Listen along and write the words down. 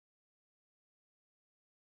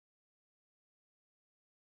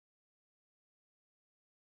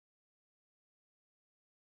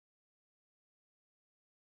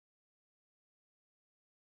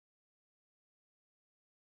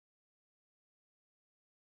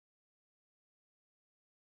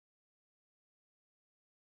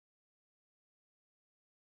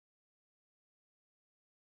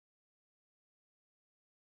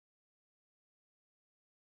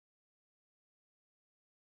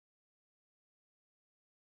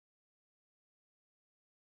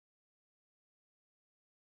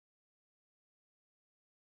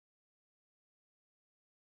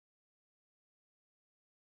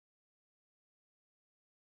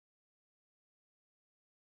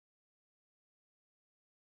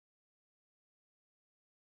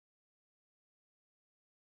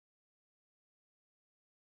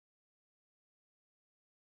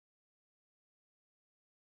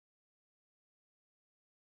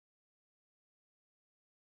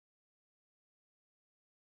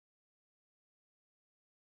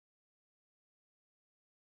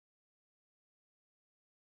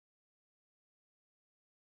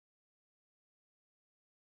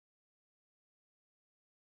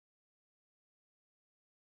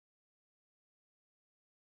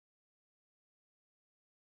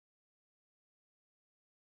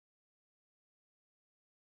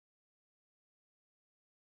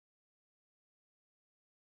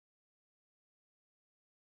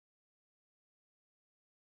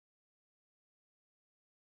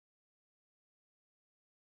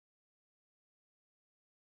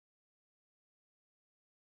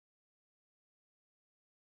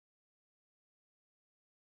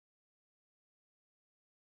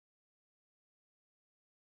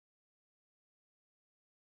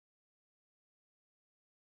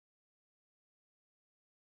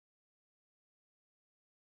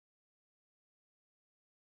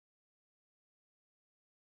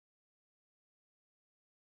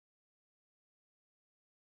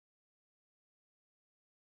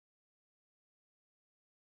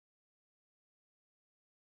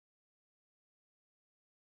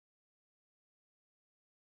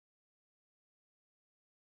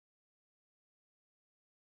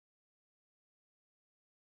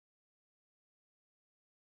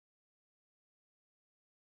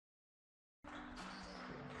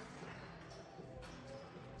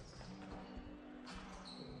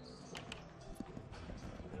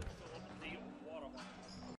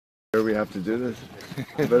swear we have to do this.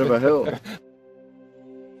 A bit of a hill.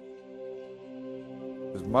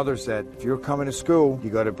 His mother said, if you're coming to school, you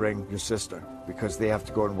got to bring your sister because they have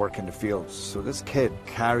to go and work in the fields. So this kid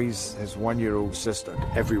carries his 1-year-old sister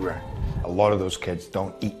everywhere. A lot of those kids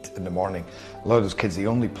don't eat in the morning. A lot of those kids, the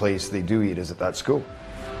only place they do eat is at that school.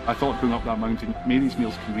 I thought going up that mountain, Mary's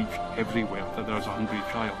meals can reach everywhere that there's a hungry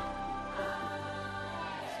child.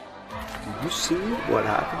 Do you see what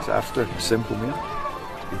happens after a simple meal?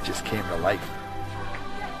 It just came to life.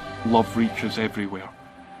 Love reaches everywhere.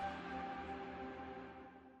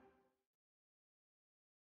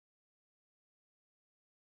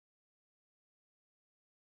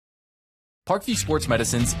 Parkview Sports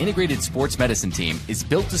Medicine's integrated sports medicine team is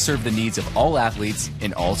built to serve the needs of all athletes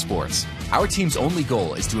in all sports. Our team's only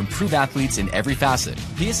goal is to improve athletes in every facet.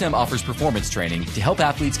 PSM offers performance training to help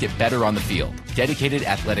athletes get better on the field, dedicated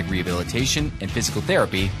athletic rehabilitation and physical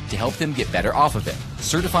therapy to help them get better off of it,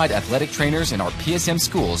 certified athletic trainers in our PSM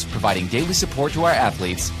schools providing daily support to our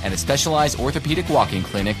athletes, and a specialized orthopedic walk-in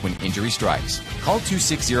clinic when injury strikes. Call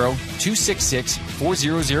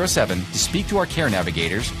 260-266-4007 to speak to our care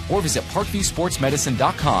navigators or visit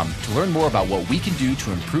ParkviewSportsMedicine.com to learn more about what we can do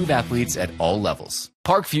to improve athletes at all levels.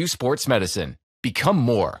 Parkview Sports Medicine. Become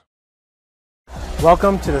more.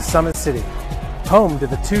 Welcome to the Summit City, home to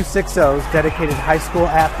the 260's dedicated high school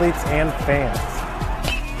athletes and fans.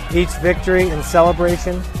 Each victory and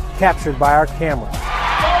celebration captured by our cameras.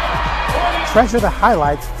 Treasure the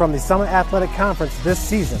highlights from the Summit Athletic Conference this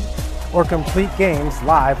season or complete games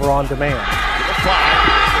live or on demand.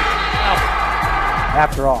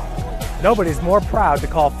 After all, nobody's more proud to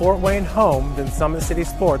call Fort Wayne home than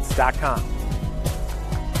SummitCitySports.com.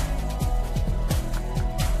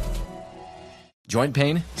 Joint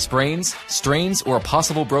pain, sprains, strains, or a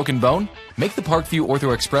possible broken bone? Make the Parkview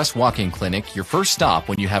Ortho Express walk-in clinic your first stop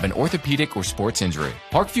when you have an orthopedic or sports injury.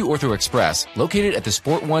 Parkview Ortho Express, located at the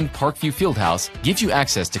Sport One Parkview Fieldhouse, gives you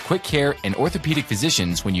access to quick care and orthopedic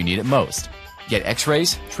physicians when you need it most. Get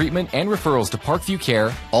x-rays, treatment, and referrals to Parkview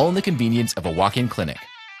Care, all in the convenience of a walk-in clinic.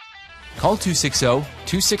 Call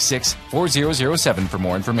 260-266-4007 for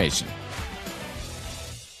more information.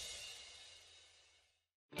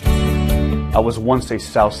 I was once a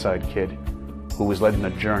Southside kid who was led on a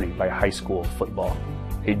journey by high school football.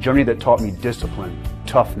 A journey that taught me discipline,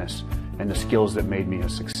 toughness, and the skills that made me a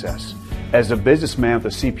success. As a businessman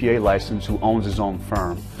with a CPA license who owns his own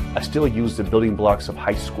firm, I still use the building blocks of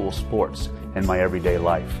high school sports in my everyday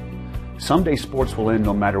life. Someday sports will end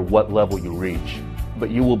no matter what level you reach, but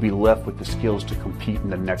you will be left with the skills to compete in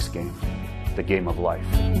the next game, the game of life.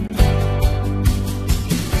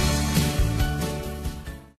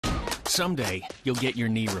 Someday, you'll get your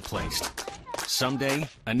knee replaced. Someday,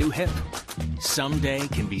 a new hip. Someday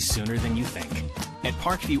can be sooner than you think. At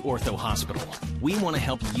Parkview Ortho Hospital, we want to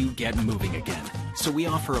help you get moving again. So we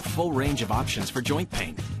offer a full range of options for joint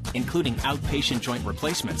pain, including outpatient joint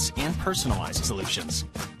replacements and personalized solutions.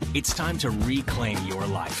 It's time to reclaim your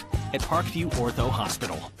life at Parkview Ortho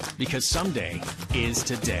Hospital, because someday is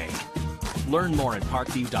today. Learn more at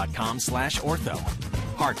parkview.com/ortho.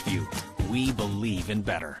 Parkview, we believe in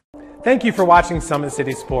better. Thank you for watching Summit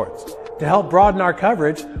City Sports. To help broaden our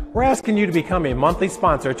coverage, we're asking you to become a monthly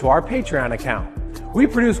sponsor to our Patreon account. We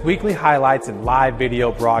produce weekly highlights and live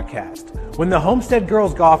video broadcasts. When the Homestead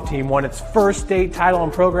girls golf team won its first state title in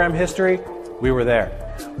program history, we were there.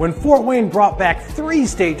 When Fort Wayne brought back 3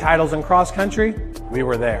 state titles in cross country, we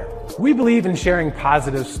were there. We believe in sharing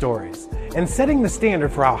positive stories and setting the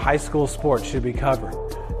standard for how high school sports should be covered.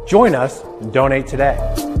 Join us and donate today.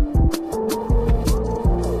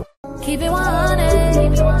 Keep it 100.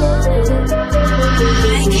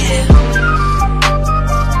 Thank you.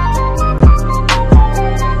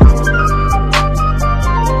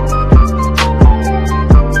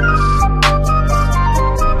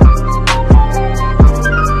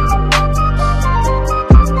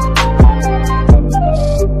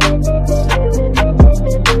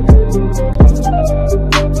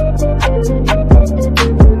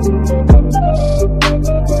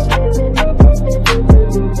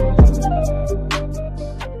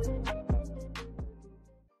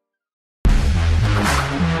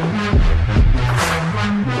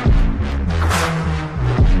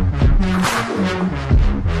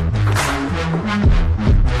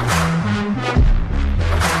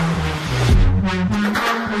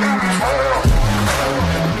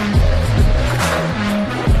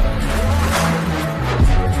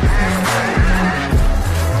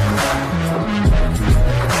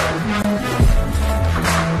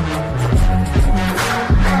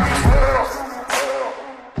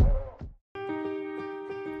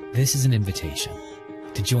 This is an invitation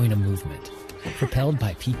to join a movement propelled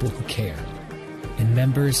by people who care and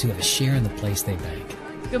members who have a share in the place they bank.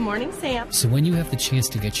 Good morning, Sam. So when you have the chance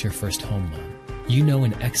to get your first home loan, you know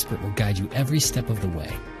an expert will guide you every step of the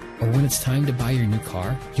way. Or when it's time to buy your new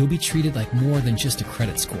car, you'll be treated like more than just a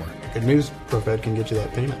credit score. Good news, ProFed can get you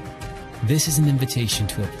that payment. This is an invitation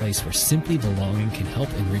to a place where simply belonging can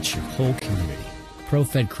help enrich your whole community.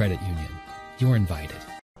 ProFed Credit Union. You're invited.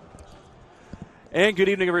 And good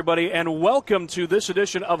evening, everybody, and welcome to this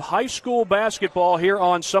edition of high school basketball here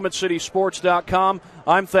on SummitCitySports.com.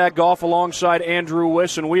 I'm Thad Goff alongside Andrew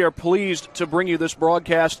Wiss, and we are pleased to bring you this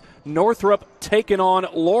broadcast. Northrop taking on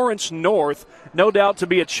Lawrence North. No doubt to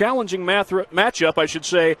be a challenging matchup, I should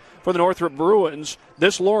say, for the Northrop Bruins.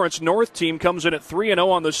 This Lawrence North team comes in at 3-0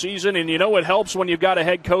 on the season, and you know it helps when you've got a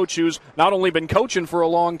head coach who's not only been coaching for a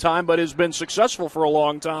long time, but has been successful for a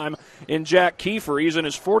long time in Jack Kiefer. He's in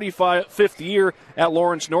his 45th year at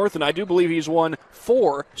Lawrence North, and I do believe he's won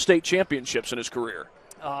 4 state championships in his career.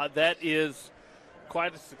 That is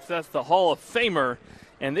quite a success. The Hall of Famer,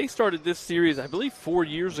 and they started this series, I believe, 4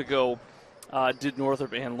 years ago, did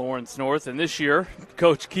Northrop and Lawrence North. And this year,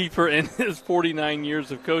 Coach Kiefer, in his 49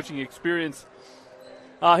 years of coaching experience,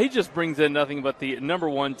 he just brings in nothing but the number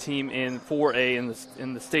one team in 4A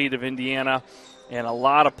in the state of Indiana, and a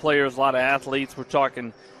lot of players, a lot of athletes. We're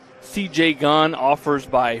talking C.J. Gunn, offers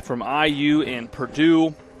from IU and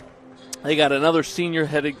Purdue. They got another senior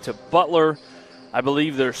heading to Butler. I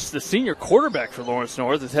believe there's the senior quarterback for Lawrence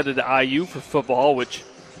North is headed to IU for football, which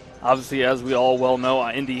obviously, as we all well know,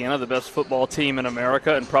 Indiana, the best football team in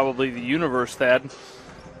America and probably the universe, Thad.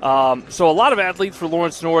 So a lot of athletes for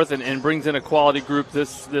Lawrence North and brings in a quality group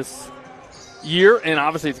this year, and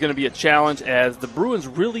obviously it's going to be a challenge as the Bruins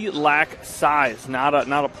really lack size, not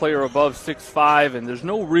a player above 6'5", and there's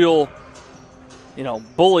no real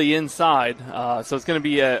bully inside. So it's going to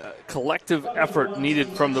be a collective effort needed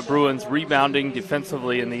from the Bruins, rebounding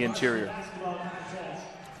defensively in the interior.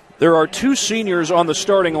 There are 2 seniors on the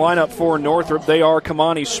starting lineup for Northrop. They are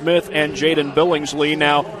Kamani Smith and Jaden Billingsley.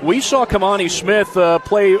 Now, we saw Kamani Smith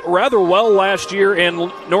play rather well last year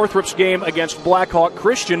in Northrop's game against Blackhawk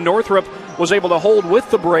Christian. Northrop was able to hold with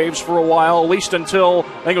the Braves for a while, at least until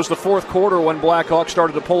I think it was the fourth quarter when Blackhawk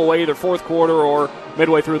started to pull away, either fourth quarter or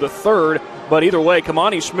midway through the third. But either way,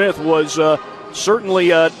 Kamani Smith was certainly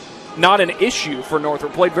not an issue for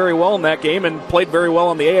Northrop. Played very well in that game and played very well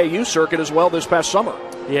on the AAU circuit as well this past summer.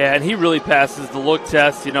 Yeah, and he really passes the look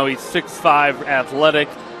test. He's 6'5", athletic,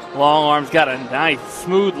 long arms, got a nice,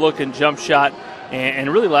 smooth-looking jump shot, and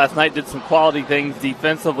really last night did some quality things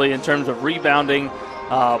defensively in terms of rebounding,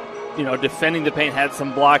 defending the paint, had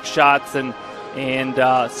some block shots, and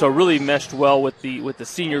so really meshed well with the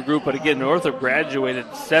senior group. But again, Northrop graduated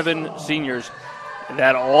 7 seniors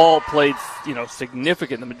that all played,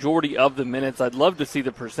 significant, the majority of the minutes. I'd love to see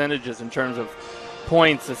the percentages in terms of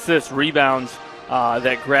points, assists, rebounds,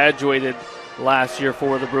 that graduated last year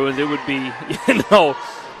for the Bruins. It would be,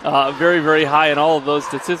 very, very high in all of those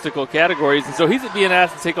statistical categories. And so he's being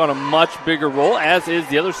asked to take on a much bigger role, as is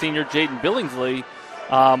the other senior, Jaden Billingsley.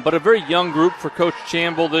 But a very young group for Coach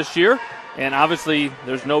Chamble this year. And obviously,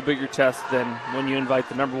 there's no bigger test than when you invite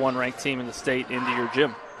the number 1 ranked team in the state into your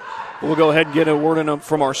gym. We'll go ahead and get a word in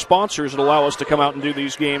from our sponsors that allow us to come out and do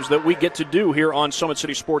these games that we get to do here on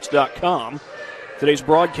SummitCitySports.com. Today's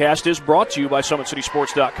broadcast is brought to you by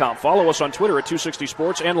SummitCitySports.com. Follow us on Twitter at 260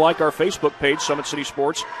 Sports and like our Facebook page, Summit City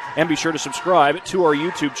Sports, and be sure to subscribe to our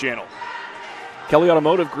YouTube channel. Kelly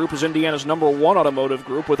Automotive Group is Indiana's number 1 automotive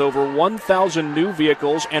group with over 1,000 new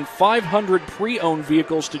vehicles and 500 pre-owned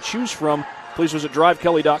vehicles to choose from. Please visit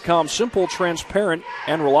DriveKelly.com. Simple, transparent,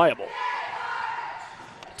 and reliable.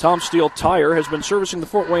 Tom Steele Tire has been servicing the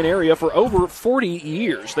Fort Wayne area for over 40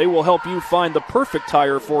 years. They will help you find the perfect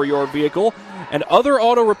tire for your vehicle and other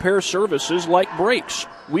auto repair services like brakes,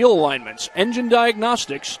 wheel alignments, engine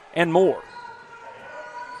diagnostics, and more.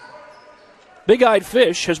 Big Eyed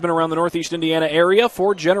Fish has been around the Northeast Indiana area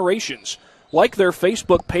for generations. Like their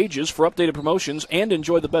Facebook pages for updated promotions and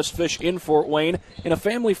enjoy the best fish in Fort Wayne in a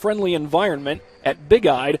family-friendly environment at Big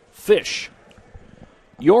Eyed Fish.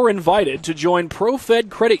 You're invited to join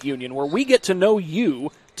ProFed Credit Union, where we get to know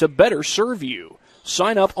you to better serve you.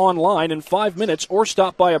 Sign up online in 5 minutes or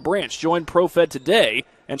stop by a branch. Join ProFed today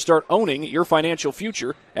and start owning your financial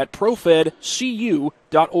future at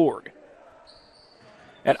profedcu.org.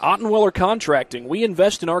 At Ottenweller Contracting, we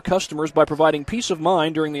invest in our customers by providing peace of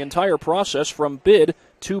mind during the entire process from bid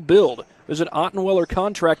to build. Visit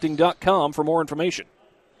OttenwellerContracting.com for more information.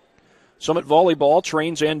 Summit Volleyball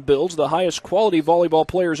trains and builds the highest quality volleyball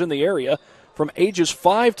players in the area.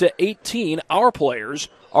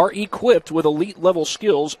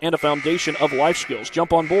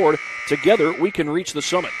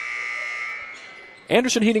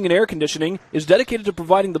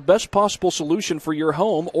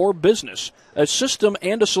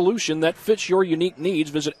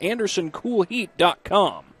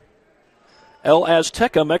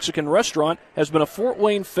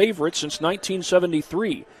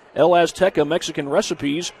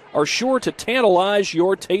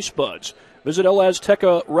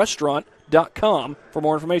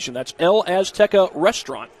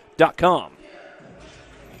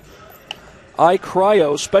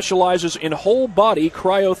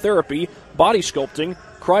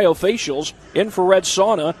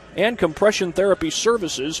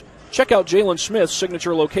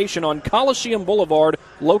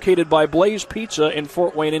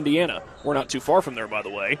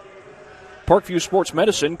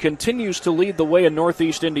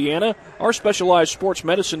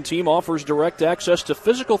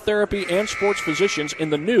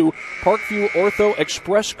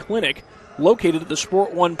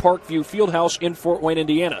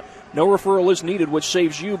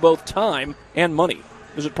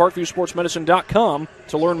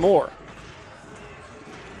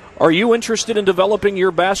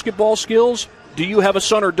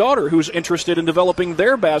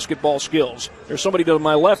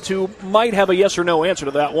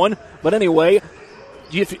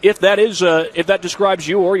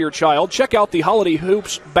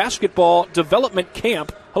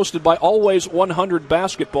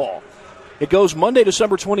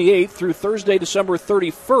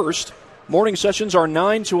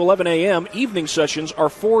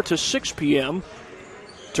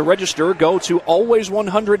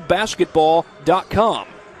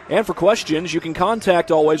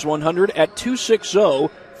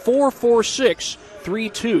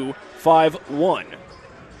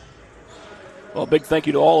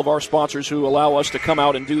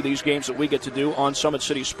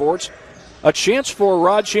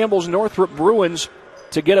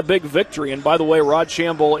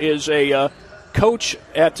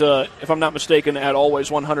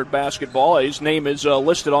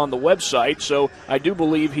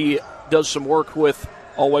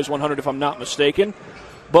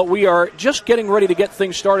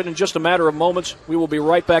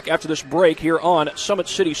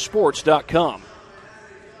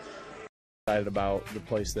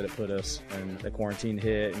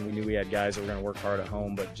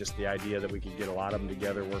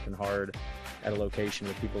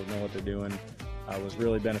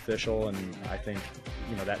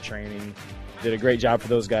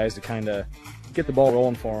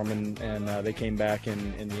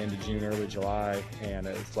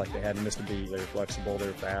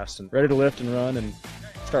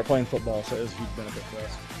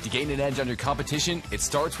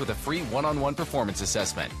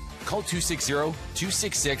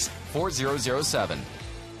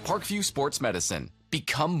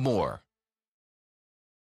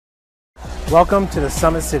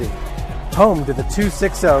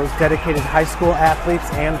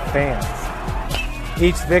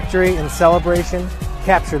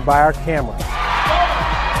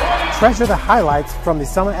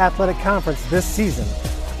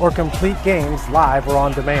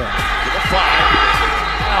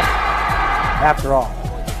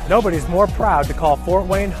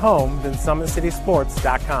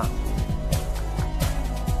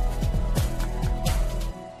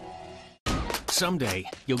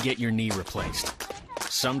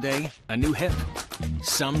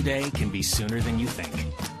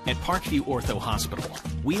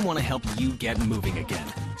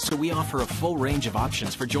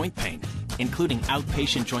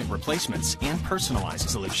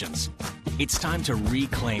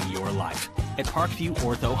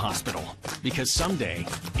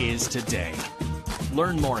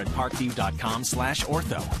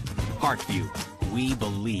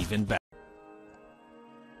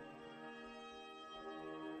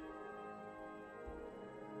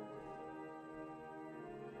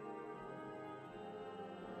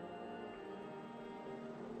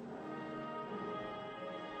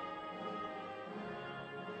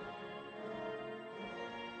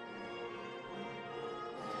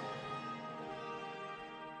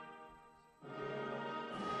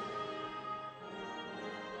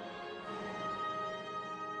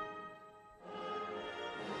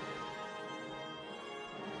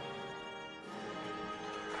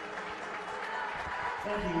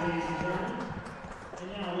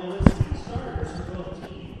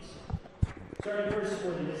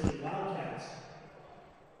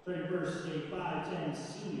 31st, a 5'10"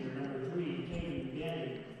 senior, number 3, Caden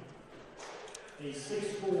Getty. A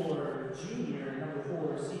 6'4" junior, number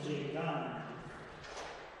 4, CJ Gunn.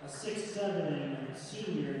 A 6'7"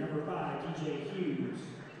 senior, number 5, DJ Hughes.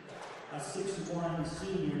 A 6'1"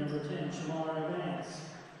 senior, number 10, Shamar Evans.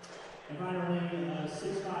 And finally, a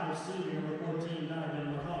 6'5" senior, number 14,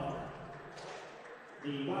 Donovan McCall.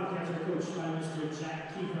 The Wildcats are coached by Mr.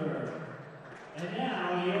 Jack Keeper. And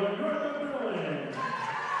now, your Northrop Bruins.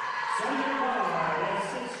 Starting guard at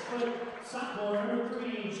 6' sophomore, number 3,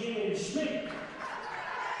 Jaden Schmidt.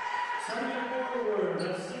 Starting forward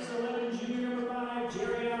at 6'11", junior, number 5,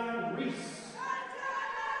 Jerrion Reese.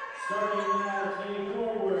 Starting at a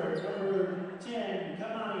forward, number 10,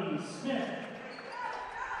 Kamani Smith.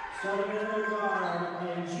 Starting at right guard,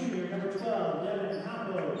 a junior, number 12, Devin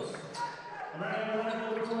Campos. And right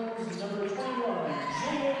now, the Bruins, number 21,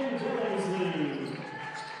 Jaden Billingsley.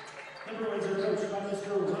 The Bruins are coached by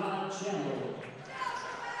Mr. Rod Campbell.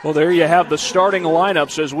 Well, there you have the starting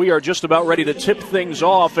lineups as we are just about ready to tip things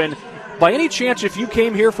off. And by any chance, if you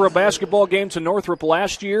came here for a basketball game to Northrop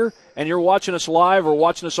last year and you're watching us live or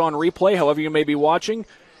watching us on replay, however you may be watching,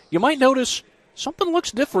 you might notice something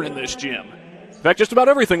looks different in this gym. In fact, just about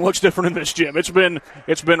everything looks different in this gym. It's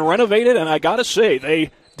been renovated, and I got to say, they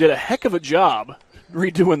did a heck of a job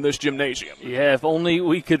redoing this gymnasium. Yeah, if only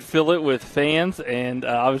we could fill it with fans, and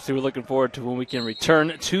obviously we're looking forward to when we can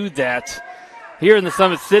return to that here in the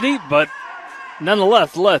Summit City, but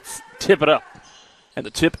nonetheless, let's tip it up. And the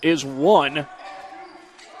tip is won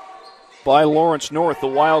by Lawrence North. The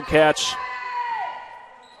Wildcats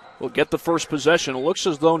will get the first possession. It looks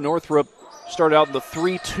as though Northrop started out in the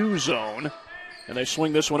 3-2 zone, and they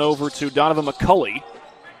swing this one over to Donovan McCulley.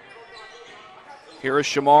 Here is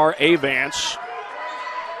Shamar Avance.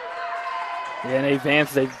 Yeah, and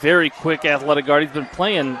Avance is a very quick athletic guard. He's been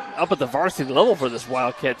playing up at the varsity level for this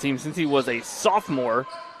Wildcat team since he was a sophomore.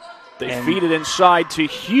 They feed it inside to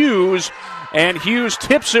Hughes, and Hughes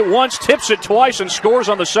tips it once, tips it twice, and scores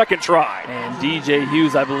on the second try. And DJ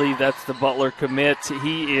Hughes, I believe that's the Butler commit.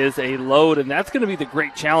 He is a load, and that's going to be the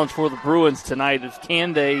great challenge for the Bruins tonight is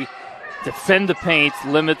can they defend the paint,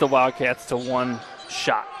 limit the Wildcats to one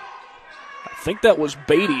shot. I think that was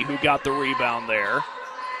Beatty who got the rebound there.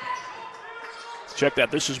 Check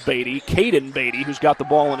that. This is Beatty, Caden Beatty, who's got the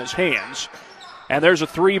ball in his hands. And there's a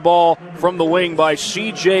three ball from the wing by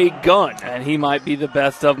C.J. Gunn. And he might be the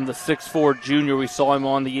best of them, the 6'4 junior. We saw him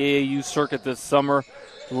on the AAU circuit this summer.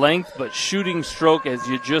 Length, but shooting stroke, as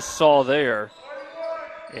you just saw there.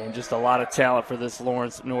 And just a lot of talent for this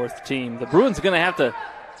Lawrence North team. The Bruins are going to have to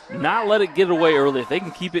not let it get away early. If they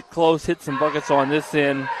can keep it close, hit some buckets on this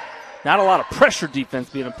end. Not a lot of pressure defense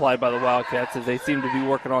being applied by the Wildcats as they seem to be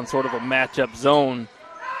working on sort of a matchup zone.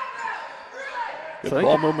 Good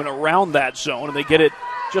ball movement around that zone, and they get it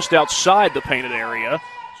just outside the painted area.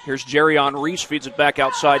 Here's Jerrion Reese, feeds it back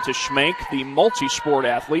outside to Schmenk, the multi-sport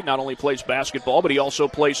athlete. Not only plays basketball, but he also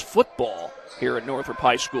plays football here at Northrop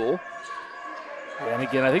High School. And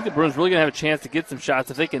again, I think the Bruins really going to have a chance to get some shots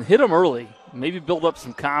if they can hit them early, maybe build up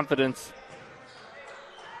some confidence.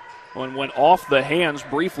 One went off the hands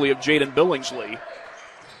briefly of Jaden Billingsley.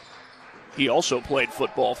 He also played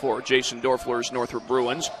football for Jason Dorfler's Northrop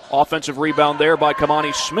Bruins. Offensive rebound there by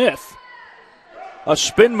Kamani Smith. A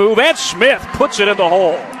spin move, and Smith puts it in the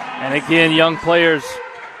hole. And again, young players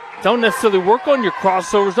don't necessarily work on your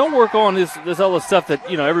crossovers. Don't work on this other stuff that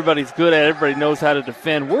everybody's good at. Everybody knows how to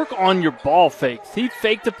defend. Work on your ball fakes. He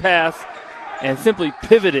faked a pass and simply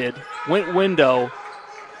pivoted, went window.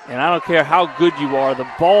 And I don't care how good you are, the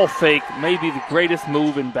ball fake may be the greatest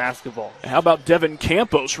move in basketball. How about Devin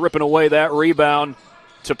Campos ripping away that rebound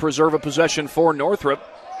to preserve a possession for Northrop?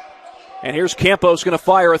 And here's Campos going to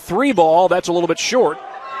fire a three ball. That's a little bit short.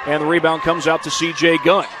 And the rebound comes out to C.J.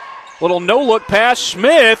 Gunn. Little no-look pass.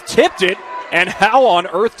 Smith tipped it. And how on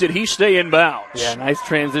earth did he stay in bounds? Yeah, nice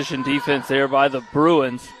transition defense there by the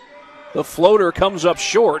Bruins. The floater comes up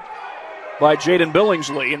short by Jaden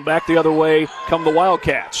Billingsley, and back the other way come the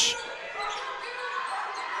Wildcats.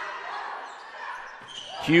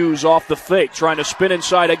 Hughes off the fake, trying to spin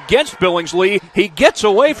inside against Billingsley. He gets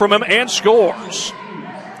away from him and scores.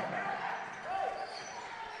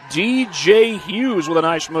 DJ Hughes with a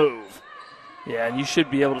nice move. Yeah, and you should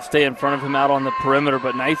be able to stay in front of him out on the perimeter,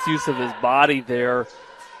 but nice use of his body there.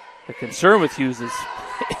 The concern with Hughes is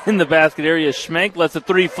in the basket area. Schmenk lets a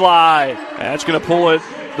three fly. That's going to pull it.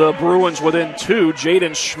 The Bruins within two.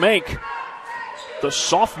 Jaden Schmenk, the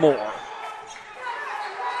sophomore.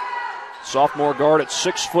 Sophomore guard at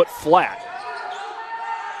 6 foot flat.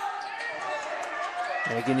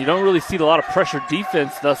 And again, you don't really see a lot of pressure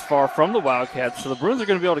defense thus far from the Wildcats, so the Bruins are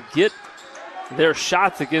going to be able to get their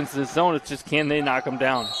shots against the zone. It's just, can they knock them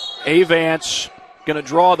down? Avance going to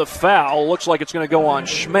draw the foul. Looks like it's going to go on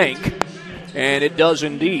Schmenk, and it does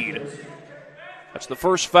indeed. That's the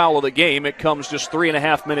first foul of the game. It comes just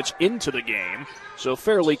 3.5 minutes into the game, so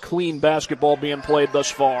fairly clean basketball being played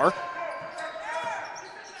thus far.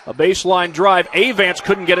 A baseline drive. Avance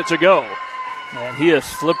couldn't get it to go. Man, he is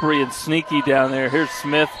slippery and sneaky down there. Here's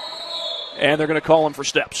Smith. And they're going to call him for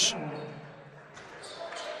steps.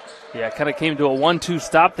 Yeah, kind of came to a 1-2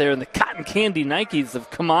 stop there in the cotton candy Nikes of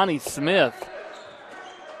Kamani Smith.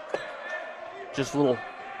 Just a little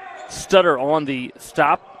stutter on the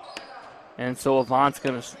stop. And so Avant's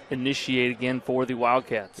going to initiate again for the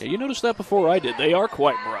Wildcats. Yeah, you noticed that before I did. They are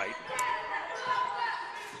quite bright.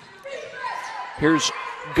 Here's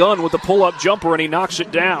Gunn with the pull-up jumper, and he knocks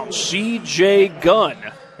it down. C.J. Gunn.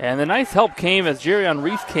 And the nice help came as Jerion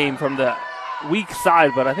Reese came from the weak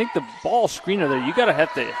side, but I think the ball screener there, you got to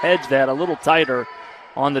have to hedge that a little tighter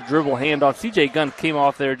on the dribble handoff. C.J. Gunn came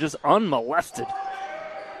off there just unmolested.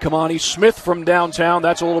 Kamani Smith from downtown.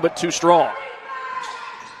 That's a little bit too strong.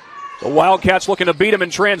 The Wildcats looking to beat him in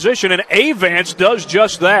transition, and Avance does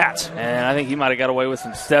just that. And I think he might have got away with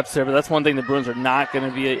some steps there, but that's one thing the Bruins are not going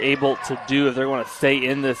to be able to do if they're going to stay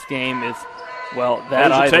in this game is, well, that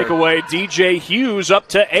There's a takeaway. DJ Hughes up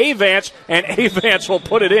to Avance, and Avance will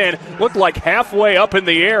put it in. Looked like halfway up in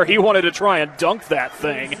the air. He wanted to try and dunk that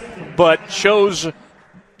thing, but chose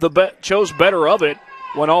better of it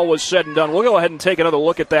when all was said and done. We'll go ahead and take another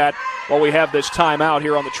look at that while we have this timeout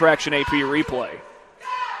here on the Traction AP replay.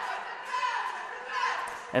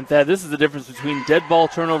 And Thad, this is the difference between dead ball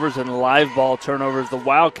turnovers and live ball turnovers. The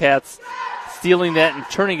Wildcats stealing that and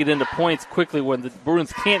turning it into points quickly when the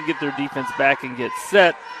Bruins can't get their defense back and get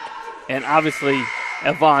set. And obviously,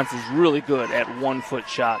 Avance is really good at 1-foot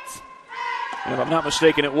shots. And if I'm not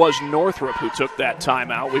mistaken, it was Northrop who took that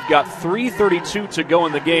timeout. We've got 3:32 to go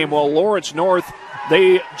in the game. Well, Lawrence North,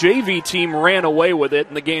 the JV team ran away with it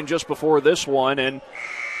in the game just before this one, and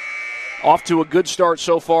off to a good start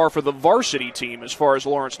so far for the varsity team as far as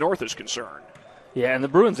Lawrence North is concerned. Yeah, and the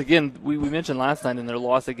Bruins, again, we mentioned last night in their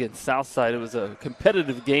loss against Southside, it was a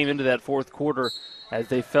competitive game into that fourth quarter as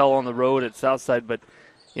they fell on the road at Southside. But,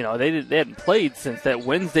 you know, they hadn't played since that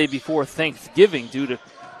Wednesday before Thanksgiving due to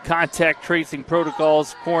contact tracing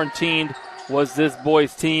protocols. Quarantined was this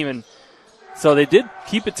boys' team. And so they did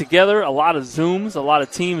keep it together, a lot of Zooms, a lot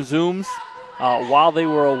of team Zooms while they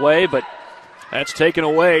were away. But that's taken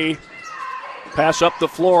away. Pass up the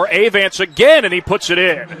floor. Avance again, and he puts it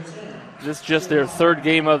in. This is just their third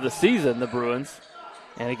game of the season, the Bruins.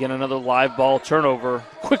 And again, another live ball turnover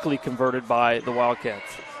quickly converted by the Wildcats.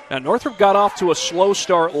 Now, Northrop got off to a slow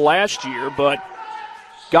start last year, but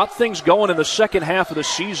got things going in the second half of the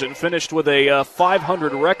season, finished with a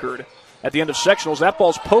 500 record at the end of sectionals. That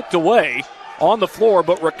ball's poked away on the floor,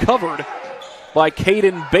 but recovered by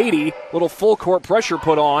Caden Beatty. Little full court pressure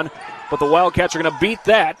put on, but the Wildcats are going to beat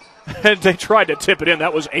that. And they tried to tip it in.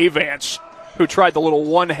 That was Avance who tried the little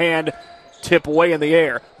one-hand tip way in the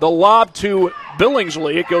air. The lob to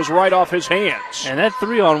Billingsley. It goes right off his hands. And that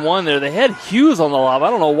 3-on-1 there, they had Hughes on the lob.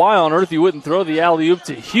 I don't know why on earth you wouldn't throw the alley-oop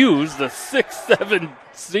to Hughes, the 6'7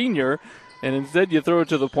 senior, and instead you throw it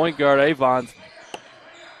to the point guard, Avance.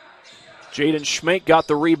 Jaden Schmenk got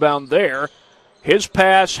the rebound there. His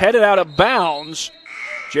pass headed out of bounds.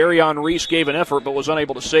 Jerion Reese gave an effort but was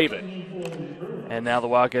unable to save it. And now the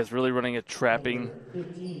Wildcats really running a trapping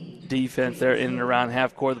defense there in and around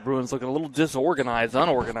half court. The Bruins looking a little disorganized,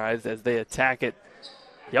 unorganized as they attack it.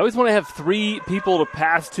 You always want to have three people to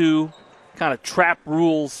pass to, kind of trap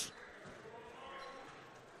rules.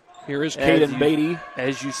 Here is Caden Beatty.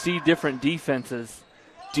 As you see different defenses.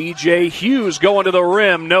 DJ Hughes going to the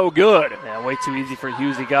rim, no good. Yeah, way too easy for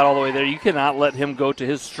Hughes. He got all the way there. You cannot let him go to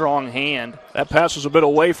his strong hand. That pass was a bit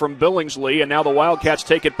away from Billingsley, and now the Wildcats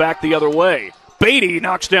take it back the other way. Beatty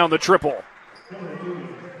knocks down the triple.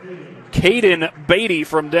 Caden Beatty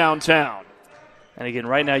from downtown. And again,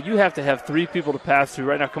 right now you have to have three people to pass through.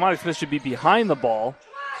 Right now, Kamani Smith should be behind the ball.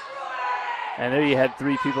 And there you had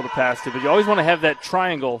three people to pass to. But you always want to have that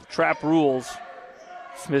triangle, trap rules.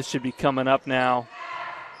 Smith should be coming up now.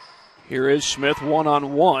 Here is Smith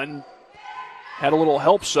one-on-one. Had a little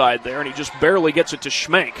help side there, and he just barely gets it to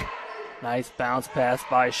Schmenk. Nice bounce pass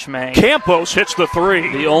by Schmenk. Campos hits the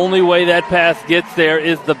three. The only way that pass gets there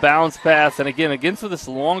is the bounce pass. And again, against this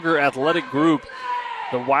longer athletic group,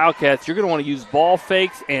 the Wildcats, you're going to want to use ball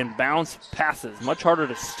fakes and bounce passes. Much harder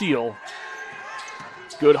to steal.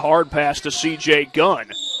 Good hard pass to C.J.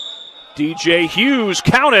 Gunn. DJ Hughes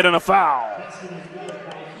counted and a foul.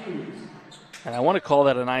 And I want to call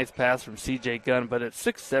that a nice pass from C.J. Gunn, but at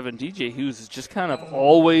 6'7", DJ Hughes is just kind of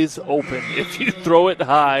always open. If you throw it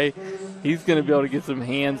high, he's going to be able to get some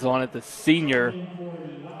hands on it. The senior,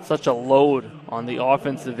 such a load on the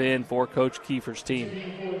offensive end for Coach Kiefer's team.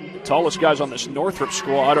 The tallest guys on this Northrop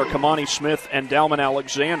squad are Kamani Smith and Dalman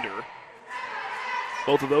Alexander.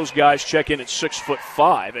 Both of those guys check in at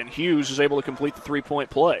 6'5", and Hughes is able to complete the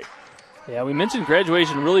three-point play. Yeah, we mentioned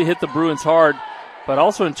graduation really hit the Bruins hard, but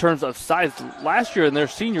also in terms of size. Last year in their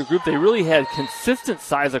senior group, they really had consistent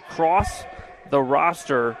size across the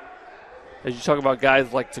roster. As you talk about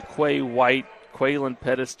guys like Taquay White, Quaylen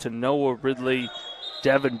Pettis, Tanoa Ridley,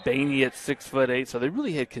 Devin Baney at 6'8", so they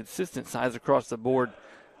really had consistent size across the board.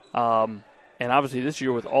 And obviously this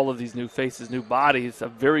year with all of these new faces, new bodies, a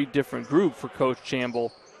very different group for Coach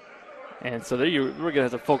Chamble. And so we're going to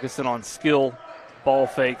have to focus in on skill, ball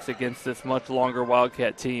fakes against this much longer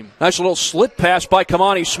Wildcat team. Nice little slit pass by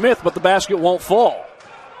Kamani Smith, but the basket won't fall.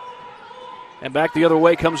 And back the other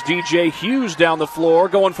way comes DJ Hughes down the floor,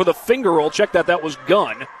 going for the finger roll. Check that was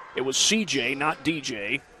Gunn. It was CJ, not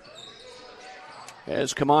DJ.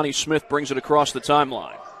 As Kamani Smith brings it across the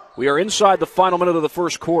timeline. We are inside the final minute of the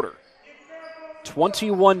first quarter.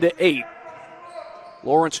 21-8.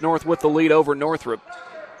 Lawrence North with the lead over Northrop.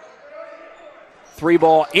 Three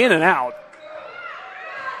ball in and out.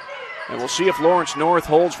 And we'll see if Lawrence North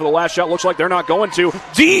holds for the last shot. Looks like they're not going to.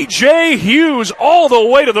 DJ Hughes all the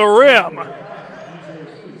way to the rim.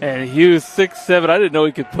 And Hughes, 6'7". I didn't know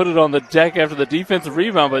he could put it on the deck after the defensive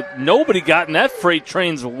rebound, but nobody got in that freight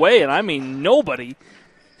train's way, and I mean nobody.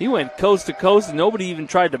 He went coast to coast, and nobody even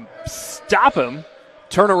tried to stop him.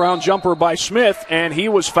 Turnaround jumper by Smith, and he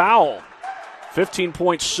was fouled.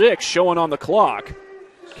 15.6 showing on the clock.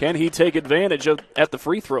 Can he take advantage at the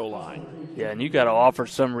free throw line? Yeah, and you got to offer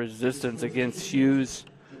some resistance against Hughes.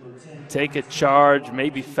 Take a charge,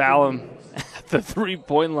 maybe foul him at the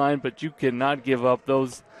three-point line, but you cannot give up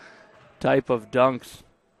those type of dunks.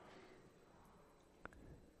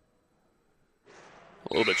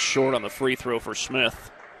 A little bit short on the free throw for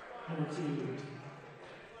Smith.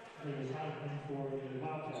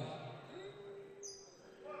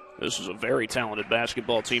 This was a very talented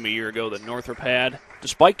basketball team a year ago that Northrop had.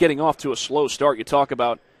 Despite getting off to a slow start, you talk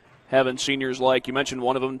about having seniors like, you mentioned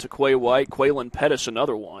one of them, Taquay White, Quaylen Pettis,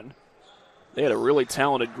 another one. They had a really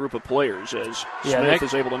talented group of players as Smith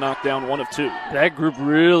is able to knock down one of two. That group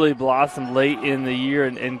really blossomed late in the year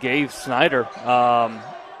and gave Snyder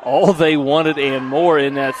all they wanted and more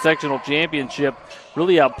in that sectional championship.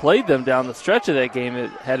 Really outplayed them down the stretch of that game.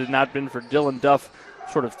 Had it not been for Dylan Duff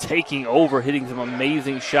sort of taking over, hitting some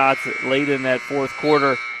amazing shots late in that fourth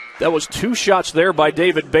quarter. That was two shots there by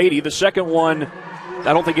David Beatty. The second one,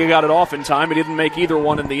 I don't think he got it off in time. He didn't make either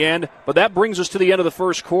one in the end. But that brings us to the end of the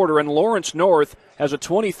first quarter, and Lawrence North has a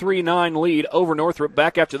 23-9 lead over Northrop.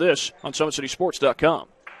 Back after this on SummitCitySports.com.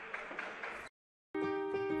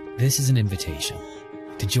 This is an invitation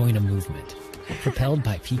to join a movement propelled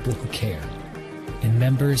by people who care and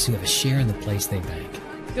members who have a share in the place they bank.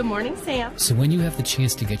 Good morning, Sam. So when you have the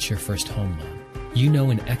chance to get your first home loan, you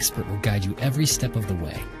know an expert will guide you every step of the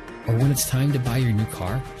way. Or when it's time to buy your new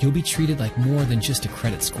car, you'll be treated like more than just a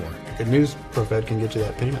credit score. Good news, ProFed can get you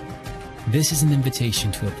that payment. This is an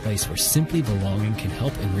invitation to a place where simply belonging can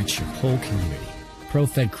help enrich your whole community.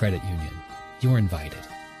 ProFed Credit Union. You're invited.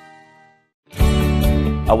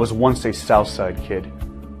 I was once a Southside kid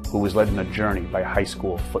who was led on a journey by high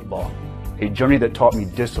school football. A journey that taught me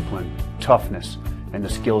discipline, toughness, and the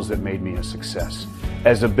skills that made me a success.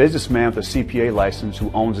 As a businessman with a CPA license who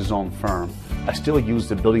owns his own firm, I still use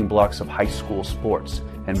the building blocks of high school sports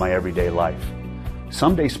in my everyday life.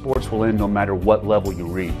 Someday sports will end no matter what level you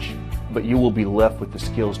reach, but you will be left with the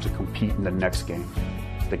skills to compete in the next game,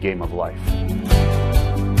 the game of life.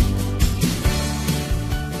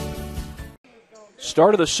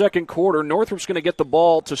 Start of the second quarter. Northrop's going to get the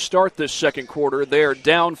ball to start this second quarter. They're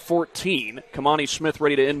down 14. Kamani Smith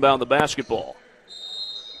ready to inbound the basketball.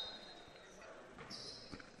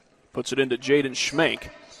 Puts it into Jaden Schmenk.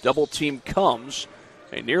 Double team comes.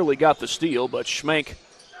 They nearly got the steal, but Schmenk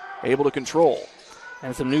able to control.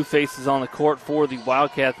 And some new faces on the court for the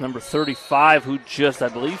Wildcats. Number 35, who just, I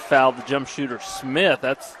believe, fouled the jump shooter Smith.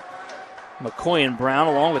 That's McCoy and Brown,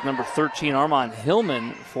 along with number 13, Armand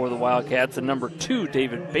Hillman for the Wildcats, and number 2,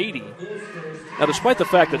 David Beatty. Now, despite the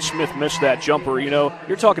fact that Smith missed that jumper,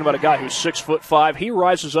 you're talking about a guy who's 6'5". He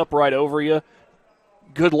rises up right over you.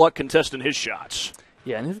 Good luck contesting his shots.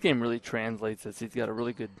 Yeah, and his game really translates as he's got a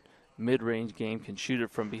really good mid-range game, can shoot it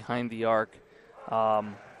from behind the arc.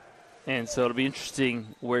 And so it'll be interesting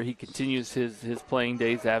where he continues his playing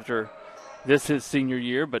days after this his senior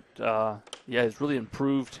year. But, yeah, he's really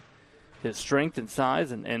improved his strength and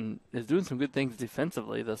size and is doing some good things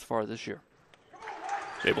defensively thus far this year.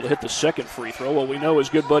 Able to hit the second free throw. Well, we know his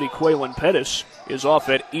good buddy Quaylen Pettis is off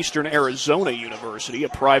at Eastern Arizona University, a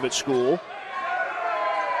private school.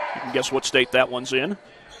 You can guess what state that one's in,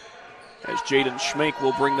 as Jaden Schmake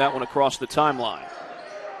will bring that one across the timeline.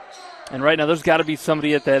 And right now there's got to be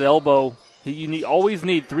somebody at that elbow. You always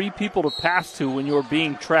need 3 people to pass to when you're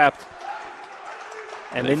being trapped.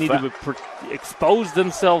 And they need to expose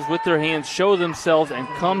themselves with their hands, show themselves, and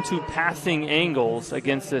come to passing angles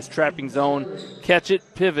against this trapping zone. Catch it,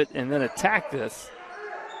 pivot, and then attack this.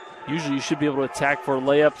 Usually you should be able to attack for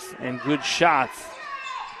layups and good shots.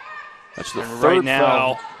 That's the third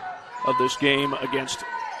foul of this game against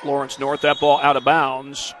Lawrence North. That ball out of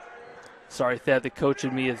bounds. Sorry, Thad, the coach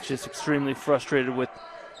in me is just extremely frustrated with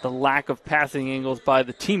the lack of passing angles by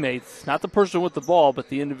the teammates. Not the person with the ball, but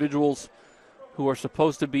the individuals who are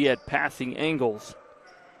supposed to be at passing angles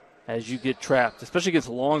as you get trapped, especially against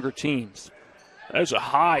longer teams. There's a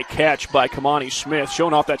high catch by Kamani Smith,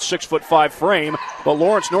 showing off that 6'5" frame, but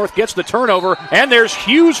Lawrence North gets the turnover, and there's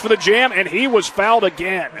Hughes for the jam, and he was fouled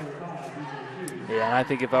again. Yeah, and I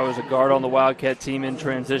think if I was a guard on the Wildcat team in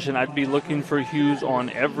transition, I'd be looking for Hughes on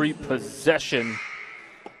every possession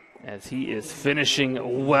as he is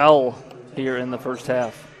finishing well here in the first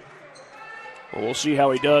half. Well, we'll see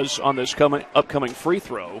how he does on this upcoming free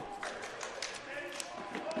throw.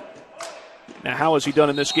 Now, how has he done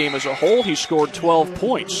in this game as a whole? He scored 12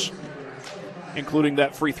 points, including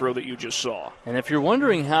that free throw that you just saw. And if you're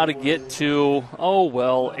wondering how to get to,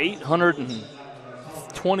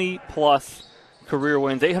 820-plus career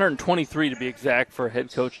wins, 823 to be exact for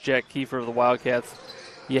head coach Jack Kiefer of the Wildcats,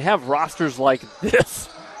 you have rosters like this,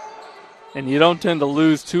 and you don't tend to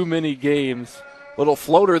lose too many games. Little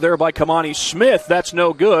floater there by Kamani Smith. That's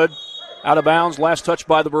no good. Out of bounds, last touch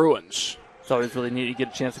by the Bruins. It's always really neat to get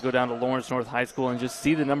a chance to go down to Lawrence North High School and just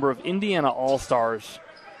see the number of Indiana All-Stars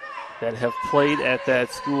that have played at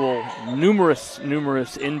that school. Numerous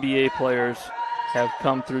NBA players have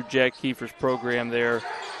come through Jack Kiefer's program there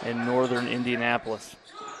in northern Indianapolis.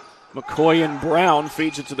 McCoy and Brown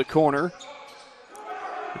feeds it to the corner.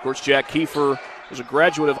 Of course, Jack Kiefer was a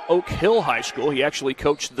graduate of Oak Hill High School. He actually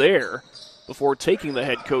coached there before taking the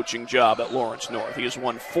head coaching job at Lawrence North. He has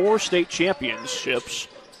won 4 state championships,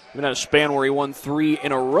 even had a span where he won 3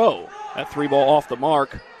 in a row. That 3-ball off the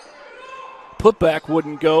mark. Putback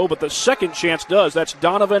wouldn't go, but the second chance does. That's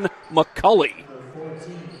Donovan McCulley.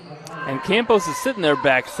 And Campos is sitting there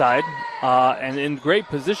backside and in great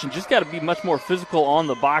position. Just got to be much more physical on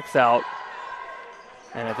the box out.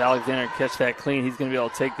 And if Alexander can catch that clean, he's going to be able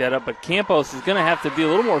to take that up. But Campos is going to have to be a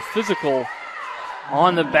little more physical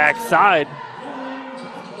on the backside.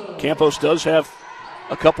 Campos does have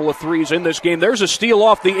a couple of threes in this game. There's a steal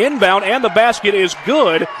off the inbound, and the basket is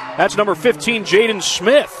good. That's number 15, Jaden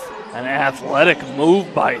Smith. An athletic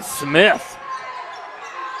move by Smith.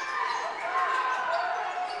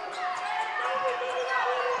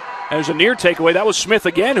 There's a near takeaway. That was Smith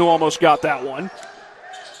again who almost got that one.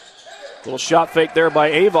 Little shot fake there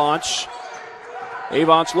by Avance.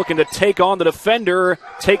 Avance looking to take on the defender,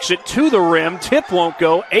 takes it to the rim. Tip won't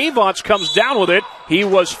go. Avance comes down with it. He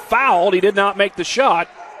was fouled. He did not make the shot,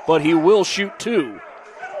 but he will shoot 2.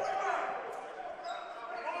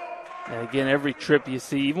 And again, every trip you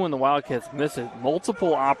see, even when the Wildcats miss it,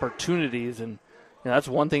 multiple opportunities. And that's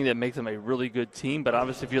one thing that makes them a really good team. But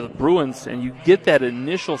obviously, if you're the Bruins and you get that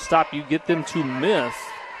initial stop, you get them to miss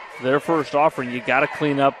their first offering, you got to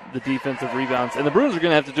clean up the defensive rebounds. And the Bruins are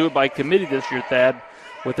going to have to do it by committee this year, Thad,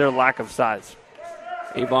 with their lack of size.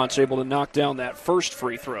 Avance able to knock down that first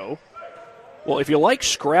free throw. Well, if you like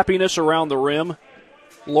scrappiness around the rim,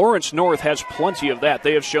 Lawrence North has plenty of that.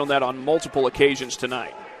 They have shown that on multiple occasions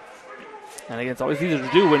tonight. And again, it's always easier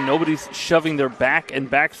to do when nobody's shoving their back and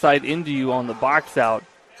backside into you on the box out.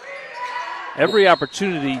 Every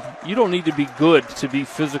opportunity, you don't need to be good to be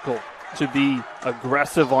physical, to be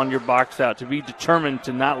aggressive on your box out, to be determined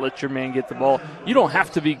to not let your man get the ball. You don't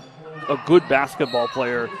have to be a good basketball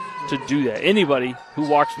player to do that. Anybody who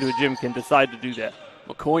walks into a gym can decide to do that.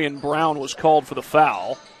 McCoy and Brown was called for the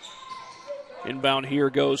foul. Inbound here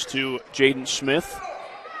goes to Jaden Smith.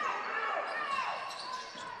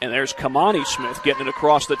 And there's Kamani Smith getting it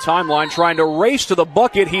across the timeline, trying to race to the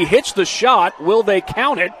bucket. He hits the shot. Will they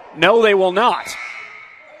count it? No, they will not.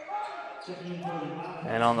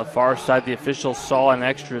 And on the far side, the official saw an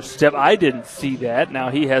extra step. I didn't see that. Now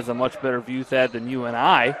he has a much better view, Thad, than you and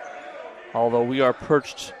I, although we are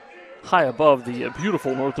perched high above the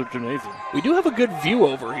beautiful Northrop Gymnasium. We do have a good view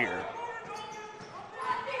over here.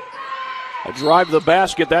 A drive to the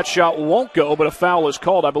basket. That shot won't go, but a foul is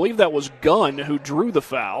called. I believe that was Gunn who drew the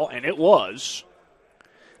foul, and it was.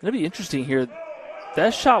 It'll be interesting here.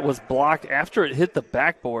 That shot was blocked after it hit the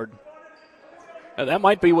backboard. And that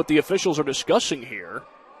might be what the officials are discussing here.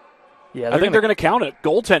 Yeah, I think they're going to count it.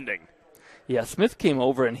 Goaltending. Yeah, Smith came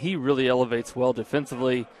over, and he really elevates well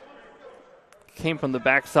defensively. Came from the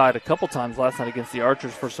backside a couple times last night against the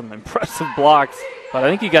Archers for some impressive blocks. But I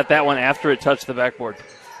think he got that one after it touched the backboard.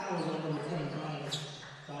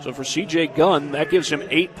 So for C.J. Gunn, that gives him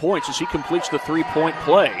 8 points as he completes the three-point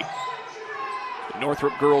play. The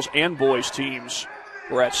Northrop girls and boys teams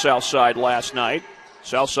were at Southside last night.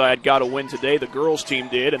 Southside got a win today, the girls team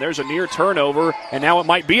did, and there's a near turnover, and now it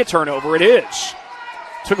might be a turnover. It is.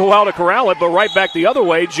 Took a while to corral it, but right back the other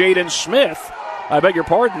way, Jaden Smith. I beg your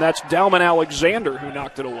pardon, that's Dalman Alexander who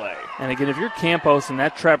knocked it away. And again, if you're Campos and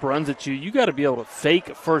that trap runs at you, you got to be able to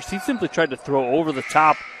fake first. He simply tried to throw over the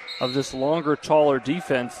top of this longer, taller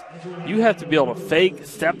defense. You have to be able to fake,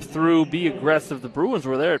 step through, be aggressive. The Bruins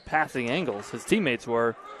were there at passing angles. His teammates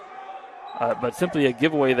were, but simply a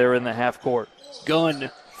giveaway there in the half court.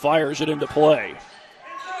 Gunn fires it into play.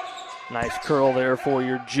 Nice curl there for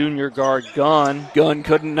your junior guard, Gunn. Gunn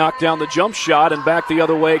couldn't knock down the jump shot, and back the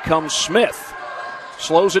other way comes Smith.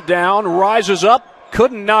 Slows it down, rises up,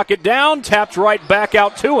 couldn't knock it down, tapped right back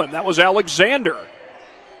out to him. That was Alexander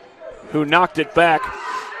who knocked it back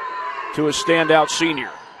to his standout senior.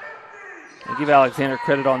 I give Alexander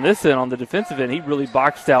credit on this end, on the defensive end. He really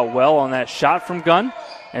boxed out well on that shot from Gunn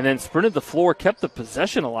and then sprinted the floor, kept the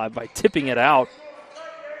possession alive by tipping it out.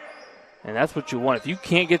 And that's what you want. If you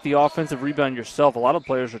can't get the offensive rebound yourself, a lot of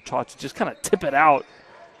players are taught to just kind of tip it out.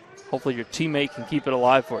 Hopefully your teammate can keep it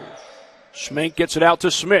alive for you. Schmenk gets it out to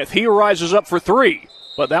Smith. He rises up for three,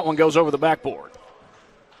 but that one goes over the backboard.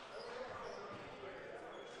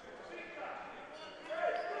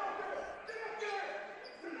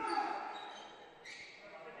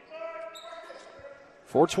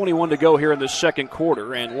 .421 to go here in the second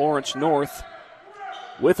quarter, and Lawrence North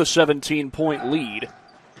with a 17-point lead.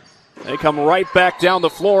 They come right back down the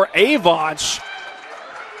floor. Avon's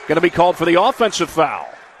going to be called for the offensive foul.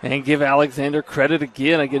 And give Alexander credit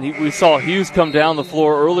again. We saw Hughes come down the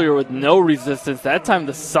floor earlier with no resistance. That time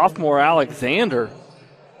the sophomore Alexander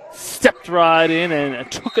stepped right in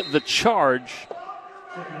and took the charge.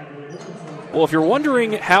 Well, if you're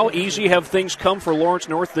wondering how easy have things come for Lawrence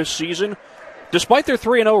North this season, despite their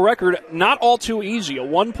 3-0 record, not all too easy. A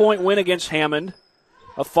 1-point win against Hammond,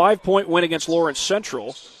 a 5-point win against Lawrence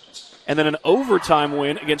Central, and then an overtime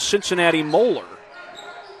win against Cincinnati Moeller.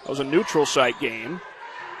 That was a neutral site game.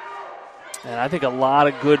 And I think a lot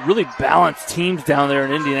of good, really balanced teams down there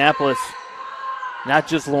in Indianapolis. Not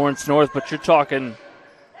just Lawrence North, but you're talking,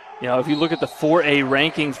 if you look at the 4A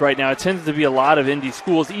rankings right now, it tends to be a lot of Indy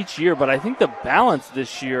schools each year, but I think the balance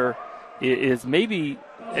this year is maybe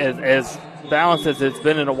as balanced as it's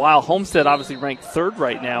been in a while. Homestead obviously ranked third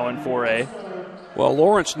right now in 4A. Well,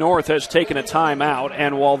 Lawrence North has taken a timeout,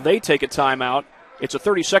 and while they take a timeout, it's a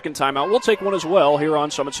 30-second timeout. We'll take one as well here on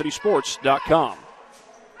SummitCitySports.com.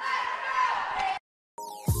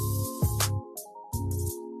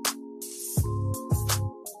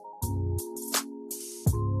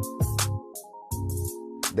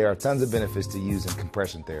 There are tons of benefits to using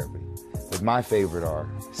compression therapy, but my favorite are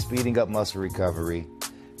speeding up muscle recovery,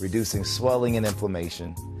 reducing swelling and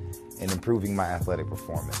inflammation, and improving my athletic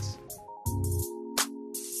performance.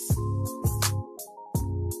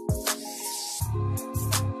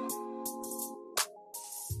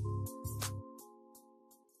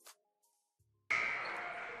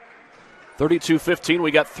 (32-15).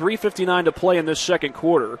 We got 3:59 to play in this second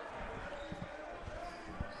quarter.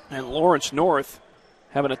 And Lawrence North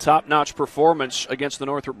having a top-notch performance against the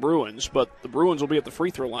Northrop Bruins, but the Bruins will be at the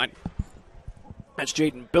free throw line. That's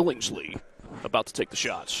Jaden Billingsley about to take the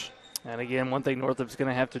shots. And again, one thing Northrop's going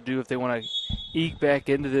to have to do if they want to eke back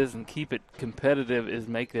into this and keep it competitive is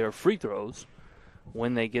make their free throws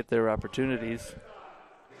when they get their opportunities.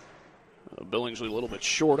 Billingsley a little bit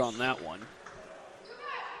short on that one.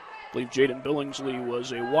 I believe Jaden Billingsley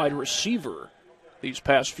was a wide receiver these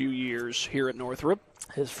past few years here at Northrop.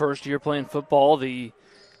 His first year playing football, the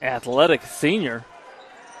athletic senior,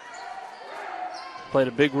 played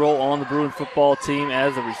a big role on the Bruin football team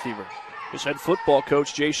as a receiver. His head football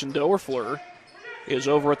coach, Jason Dorfler, is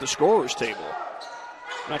over at the scorer's table.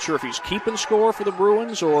 Not sure if he's keeping score for the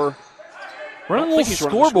Bruins or running a little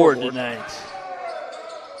scoreboard tonight.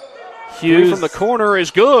 Hughes from the corner is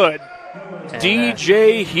good.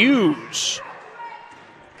 DJ Hughes.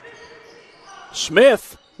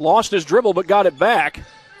 Smith lost his dribble but got it back.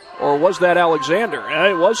 Or was that Alexander?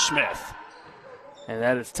 It was Smith. And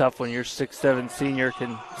that is tough when your 6'7" senior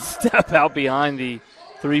can step out behind the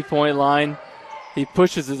three-point line. He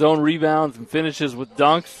pushes his own rebounds and finishes with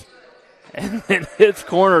dunks and then hits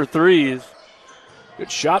corner threes. Good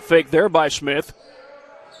shot fake there by Smith.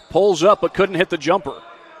 Pulls up but couldn't hit the jumper.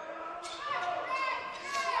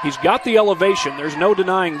 He's got the elevation. There's no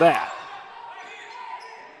denying that.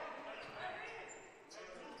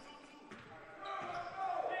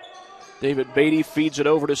 David Beatty feeds it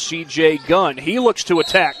over to C.J. Gunn. He looks to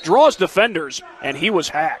attack, draws defenders, and he was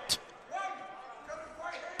hacked.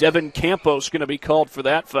 Devin Campos going to be called for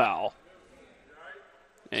that foul.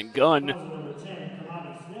 And Gunn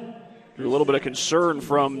drew a little bit of concern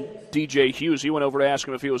from DJ Hughes. He went over to ask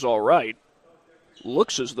him if he was all right.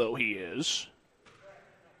 Looks as though he is.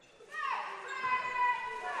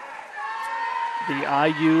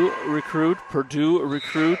 The IU recruit, Purdue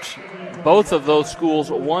recruit, both of those schools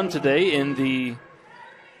won today in the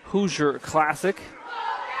Hoosier Classic.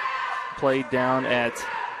 Played down at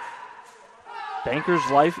Bankers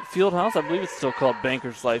Life Fieldhouse. I believe it's still called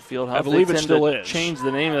Bankers Life Fieldhouse. I believe it still is. Change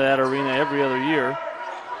the name of that arena every other year.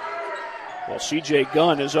 Well, C.J.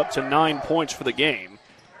 Gunn is up to 9 points for the game.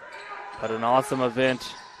 But an awesome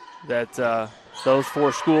event that those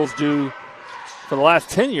four schools do for the last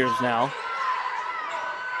 10 years now.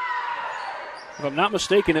 If I'm not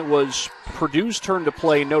mistaken, it was Purdue's turn to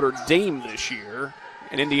play Notre Dame this year,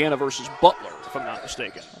 and Indiana versus Butler, if I'm not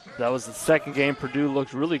mistaken. That was the second game. Purdue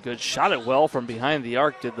looked really good. Shot it well from behind the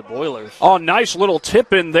arc, did the Boilers. Oh, nice little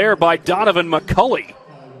tip in there by Donovan McCulley.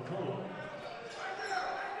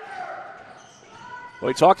 Well,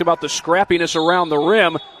 he talked about the scrappiness around the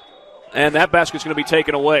rim, and that basket's going to be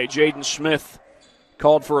taken away. Jaden Smith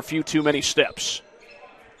called for a few too many steps.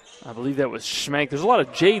 I believe that was Schmenk. There's a lot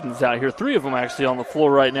of Jadens out here. 3 of them actually on the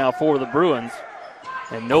floor right now for the Bruins.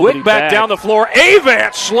 And nobody Quick back down the floor.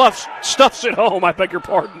 Avance stuffs it home. I beg your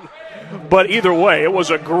pardon. But either way, it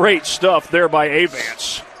was a great stuff there by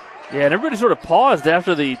Avance. Yeah, and everybody sort of paused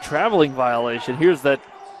after the traveling violation. Here's that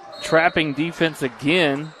trapping defense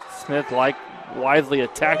again. Smith wisely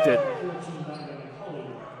attacked it.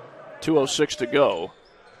 2:06 to go.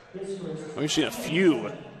 We've seen a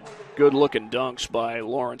few good-looking dunks by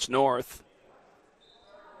Lawrence North.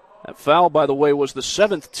 That foul, by the way, was the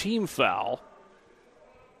 7th team foul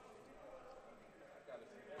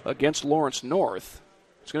against Lawrence North.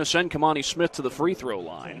 It's going to send Kamani Smith to the free throw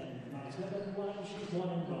line.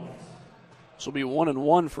 This will be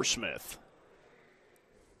 1-1 for Smith.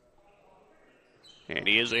 And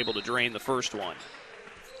he is able to drain the first one.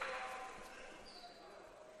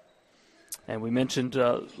 And we mentioned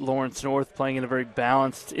Lawrence North playing in a very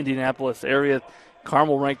balanced Indianapolis area.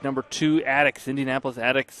 Carmel ranked number 2, Attucks, Indianapolis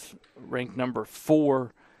Attucks ranked number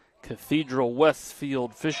 4. Cathedral,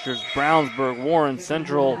 Westfield, Fishers, Brownsburg, Warren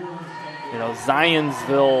Central,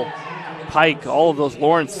 Zionsville, Pike, all of those.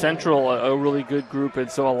 Lawrence Central, a really good group,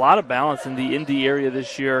 and so a lot of balance in the Indy area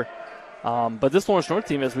this year. But this Lawrence North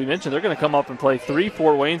team, as we mentioned, they're going to come up and play 3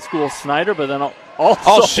 Fort Wayne School Snyder, but then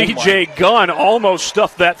also C.J. Gunn almost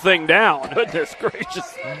stuffed that thing down. Goodness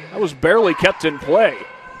gracious. That was barely kept in play.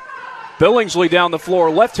 Billingsley down the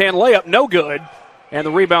floor, left-hand layup, no good. And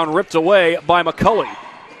the rebound ripped away by McCulley.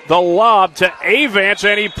 The lob to Avance,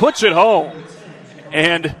 and he puts it home.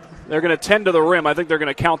 And they're going to tend to the rim. I think they're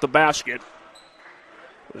going to count the basket.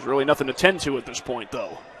 There's really nothing to tend to at this point,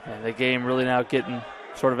 though. And the game really now getting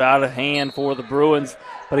sort of out of hand for the Bruins.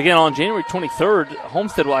 But again, on January 23rd,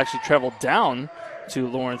 Homestead will actually travel down to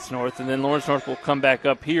Lawrence North, and then Lawrence North will come back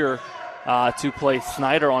up here to play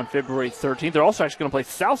Snyder on February 13th. They're also actually going to play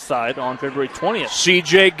Southside on February 20th.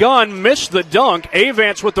 C.J. Gunn missed the dunk.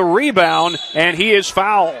 Avance with the rebound, and he is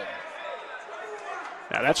fouled.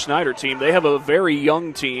 Now, that Snyder team, they have a very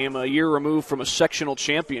young team, a year removed from a sectional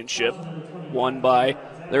championship, won by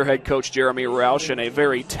their head coach, Jeremy Roush, and a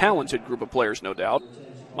very talented group of players, no doubt.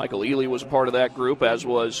 Michael Ely was a part of that group, as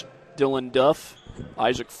was Dylan Duff,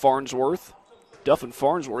 Isaac Farnsworth. Duff and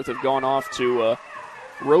Farnsworth have gone off to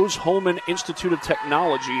Rose-Hulman Institute of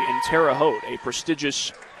Technology in Terre Haute, a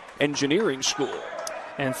prestigious engineering school.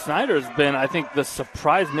 And Snyder's been, I think, the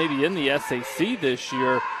surprise maybe in the SAC this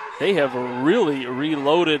year. They have really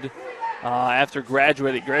reloaded after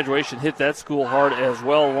graduation, hit that school hard as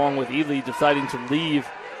well, along with Ely deciding to leave.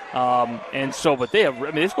 But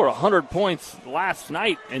they scored 100 points last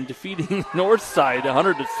night and defeating Northside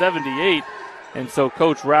 100-78. And so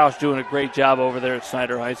Coach Roush doing a great job over there at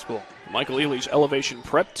Snyder High School. Michael Ely's Elevation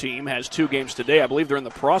Prep team has 2 games today. I believe they're in the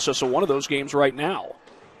process of one of those games right now.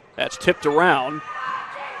 That's tipped around.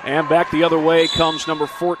 And back the other way comes number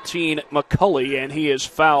 14, McCulley, and he is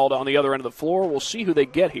fouled on the other end of the floor. We'll see who they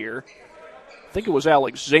get here. I think it was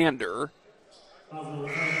Alexander.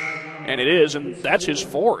 And it is, and that's his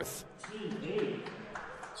fourth.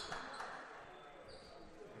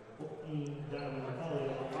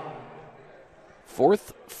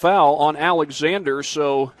 Fourth foul on Alexander,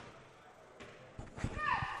 so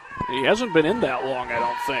he hasn't been in that long, I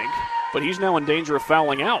don't think. But he's now in danger of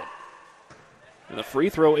fouling out. And the free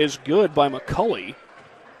throw is good by McCulley.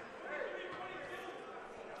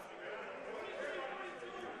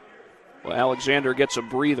 Well, Alexander gets a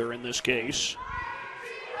breather in this case.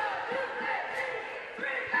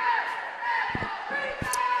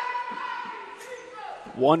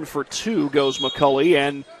 One for two goes McCulley,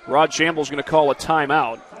 and Rod Chamble's going to call a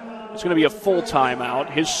timeout. It's going to be a full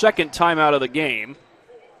timeout, his second timeout of the game.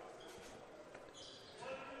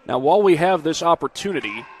 Now, while we have this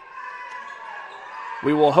opportunity,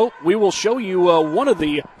 we will show you one of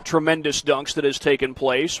the tremendous dunks that has taken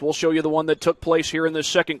place. We'll show you the one that took place here in this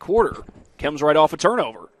second quarter. Comes right off a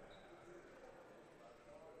turnover.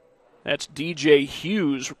 That's DJ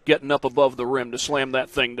Hughes getting up above the rim to slam that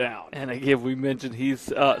thing down. And again, we mentioned he's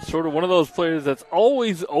sort of one of those players that's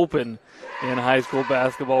always open in high school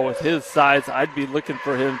basketball with his size. I'd be looking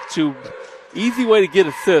for him to. Easy way to get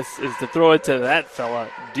assists is to throw it to that fella,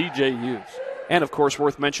 DJ Hughes. And, of course,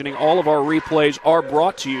 worth mentioning, all of our replays are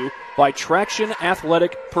brought to you by Traction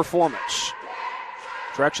Athletic Performance.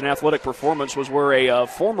 Traction Athletic Performance was where a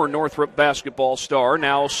former Northrop basketball star,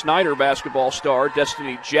 now Snyder basketball star,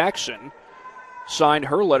 Destiny Jackson, signed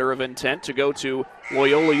her letter of intent to go to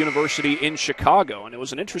Loyola University in Chicago. And it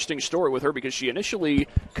was an interesting story with her because she initially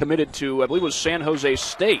committed to, I believe it was San Jose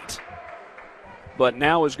State, but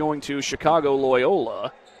now is going to Chicago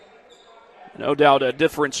Loyola. No doubt a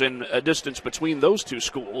difference in a distance between those two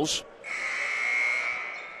schools.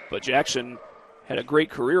 But Jackson had a great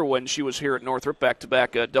career when she was here at Northrop,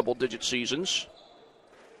 back-to-back double-digit seasons.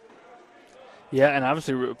 Yeah, and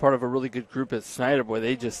obviously part of a really good group at Snyder. Boy,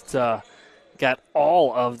 they just got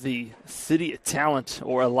all of the city talent,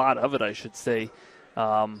 or a lot of it, I should say,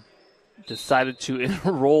 decided to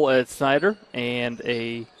enroll at Snyder, and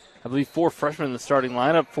I believe 4 freshmen in the starting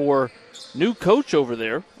lineup for new coach over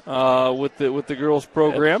there with the girls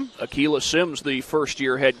program. Akila Sims, the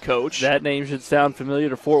first-year head coach. That name should sound familiar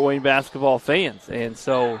to Fort Wayne basketball fans. And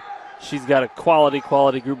so she's got a quality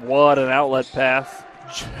group. What an outlet pass.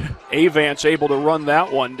 Avance able to run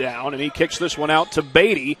that one down, and he kicks this one out to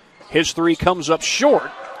Beatty. His three comes up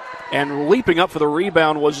short, and leaping up for the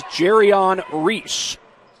rebound was Jerion Reese.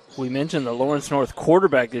 We mentioned the Lawrence North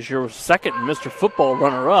quarterback this year was second in Mr. Football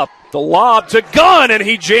runner-up. The lob to Gunn, and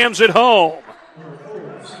he jams it home.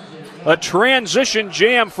 A transition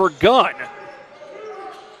jam for Gunn.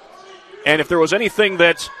 And if there was anything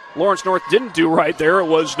that Lawrence North didn't do right there, it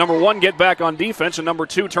was, number one, get back on defense, and number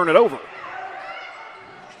two, turn it over.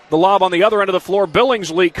 The lob on the other end of the floor,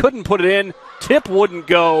 Billingsley couldn't put it in. Tip wouldn't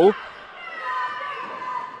go.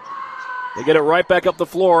 They get it right back up the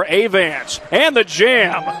floor. Avance. And the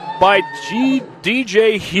jam by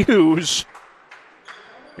DJ Hughes.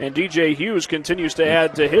 And DJ Hughes continues to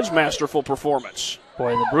add to his masterful performance.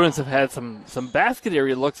 Boy, the Bruins have had some basket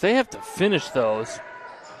area looks. They have to finish those.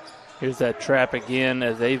 Here's that trap again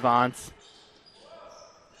as Avance.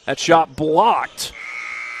 That shot blocked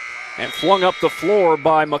and flung up the floor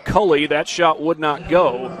by McCulley. That shot would not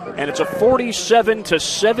go. And it's a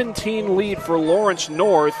 47-17 lead for Lawrence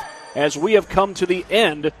North as we have come to the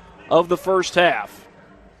end of the first half.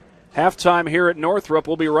 Halftime here at Northrop.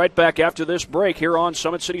 We'll be right back after this break here on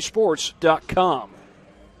SummitCitySports.com.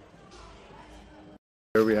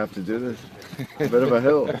 Here we have to do this. A bit of a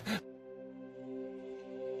hill.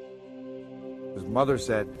 His mother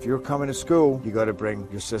said, if you're coming to school, you got to bring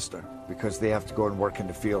your sister because they have to go and work in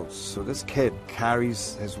the fields. So this kid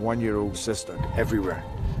carries his 1-year-old sister everywhere.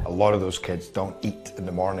 A lot of those kids don't eat in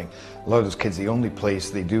the morning. A lot of those kids, the only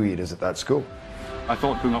place they do eat is at that school. I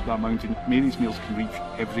thought going up that mountain, Mary's meals can reach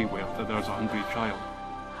everywhere that there's a hungry child.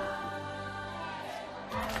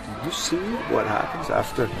 Do you see what happens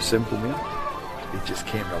after a simple meal? It just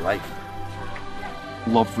came to life.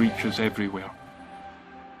 Love reaches everywhere.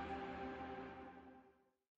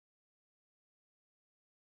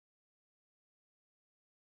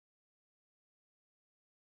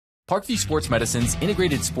 Parkview Sports Medicine's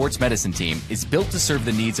integrated sports medicine team is built to serve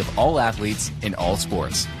the needs of all athletes in all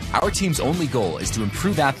sports. Our team's only goal is to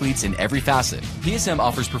improve athletes in every facet. PSM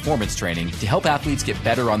offers performance training to help athletes get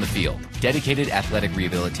better on the field, dedicated athletic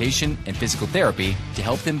rehabilitation and physical therapy to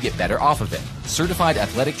help them get better off of it, certified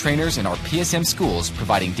athletic trainers in our PSM schools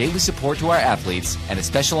providing daily support to our athletes, and a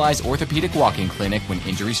specialized orthopedic walk-in clinic when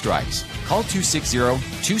injury strikes. Call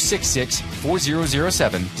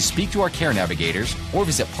 260-266-4007 to speak to our care navigators or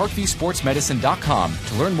visit Parkview ParkviewSportsMedicine.com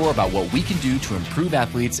to learn more about what we can do to improve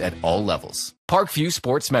athletes at all levels. Parkview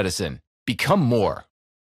Sports Medicine. Become more.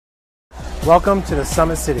 Welcome to the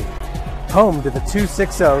Summit City, home to the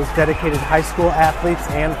 260's dedicated high school athletes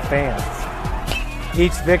and fans.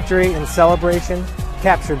 Each victory and celebration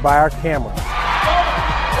captured by our camera.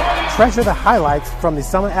 Treasure the highlights from the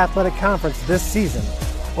Summit Athletic Conference this season,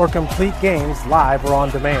 or complete games live or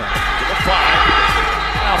on demand.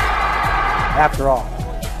 After all,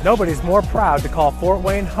 nobody's more proud to call Fort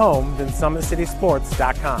Wayne home than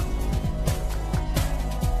SummitCitySports.com.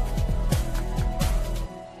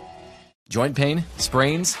 Joint pain,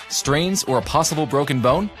 sprains, strains, or a possible broken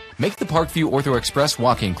bone? Make the Parkview Ortho Express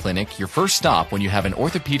walk-in clinic your first stop when you have an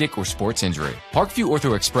orthopedic or sports injury. Parkview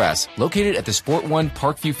Ortho Express, located at the Sport One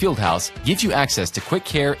Parkview Fieldhouse, gives you access to quick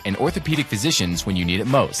care and orthopedic physicians when you need it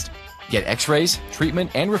most. Get x-rays,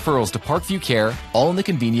 treatment, and referrals to Parkview Care, all in the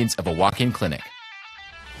convenience of a walk-in clinic.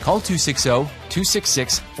 Call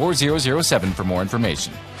 260-266-4007 for more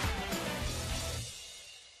information.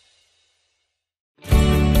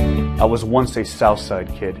 I was once a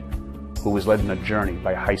Southside kid who was led on a journey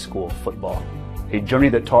by high school football. A journey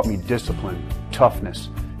that taught me discipline, toughness,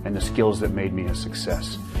 and the skills that made me a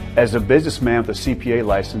success. As a businessman with a CPA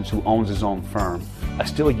license who owns his own firm, I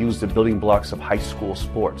still use the building blocks of high school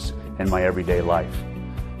sports in my everyday life.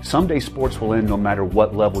 Someday sports will end no matter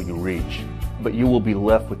what level you reach, but you will be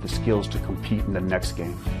left with the skills to compete in the next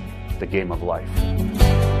game, the game of life.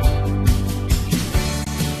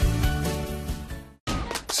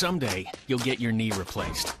 Someday, you'll get your knee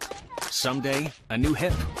replaced. Someday, a new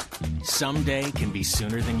hip. Someday can be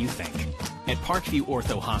sooner than you think. At Parkview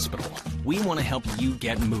Ortho Hospital, we want to help you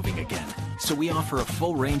get moving again. So we offer a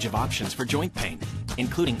full range of options for joint pain,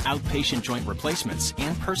 including outpatient joint replacements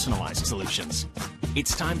and personalized solutions.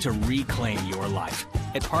 It's time to reclaim your life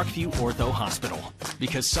at Parkview Ortho Hospital,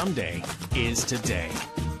 because someday is today.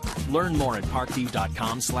 Learn more at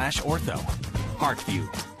parkview.com/ortho. Parkview,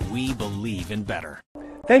 we believe in better.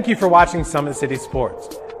 Thank you for watching Summit City Sports.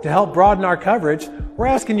 To help broaden our coverage, we're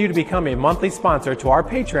asking you to become a monthly sponsor to our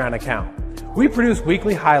Patreon account. We produce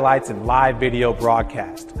weekly highlights and live video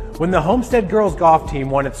broadcast. When the Homestead girls golf team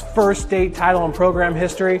won its first state title in program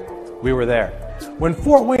history, we were there. When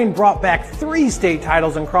Fort Wayne brought back 3 state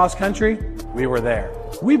titles in cross country, we were there.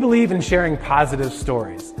 We believe in sharing positive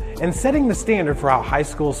stories and setting the standard for how high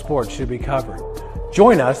school sports should be covered.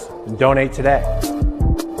 Join us and donate today.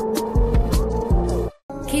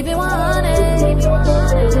 Keep it 100.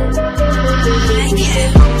 Thank you.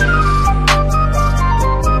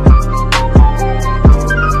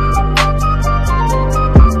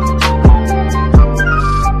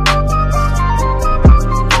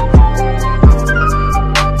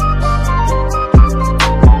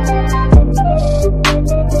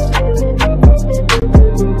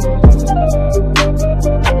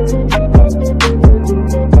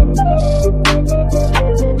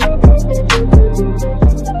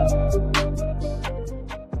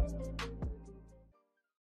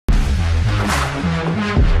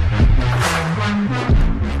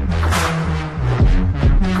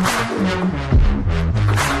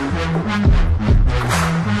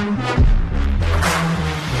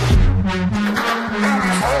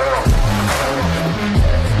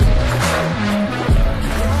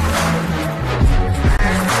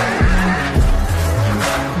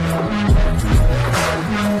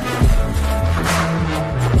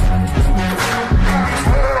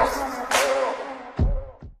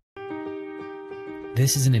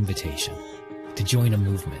 This is an invitation to join a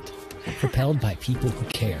movement propelled by people who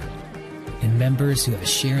care and members who have a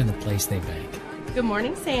share in the place they bank. Good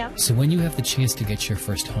morning, Sam. So when you have the chance to get your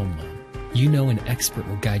first home loan, you know an expert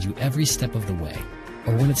will guide you every step of the way.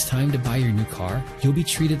 Or when it's time to buy your new car, you'll be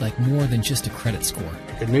treated like more than just a credit score.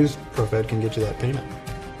 Good news, ProFed can get you that payment.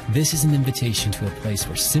 This is an invitation to a place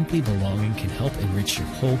where simply belonging can help enrich your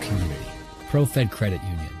whole community. ProFed Credit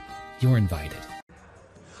Union. You're invited.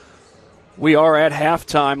 We are at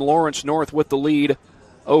halftime. Lawrence North with the lead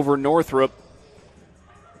over Northrop.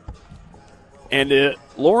 And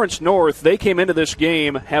Lawrence North, they came into this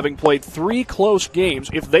game having played 3 close games.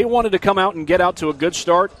 If they wanted to come out and get out to a good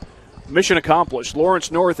start, mission accomplished.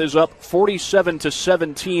 Lawrence North is up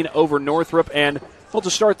 47-17 over Northrop. And well, to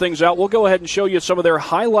start things out, we'll go ahead and show you some of their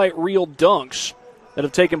highlight reel dunks that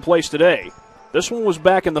have taken place today. This one was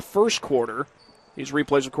back in the first quarter. These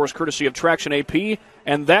replays, of course, courtesy of Traction AP.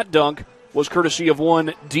 And that dunk was courtesy of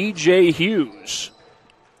one DJ Hughes.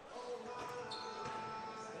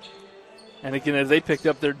 And again, as they picked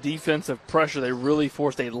up their defensive pressure, they really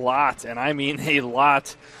forced a lot, and I mean a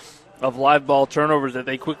lot, of live ball turnovers that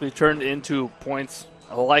they quickly turned into points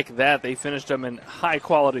like that. They finished them in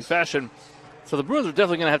high-quality fashion. So the Bruins are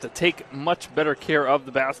definitely going to have to take much better care of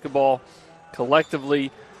the basketball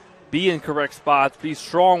collectively, be in correct spots, be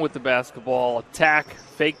strong with the basketball, attack,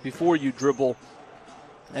 fake before you dribble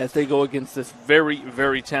as they go against this very,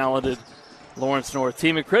 very talented Lawrence North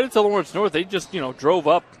team. And credit to Lawrence North, they just, drove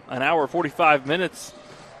up an hour, 45 minutes,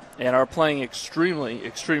 and are playing extremely,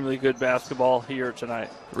 extremely good basketball here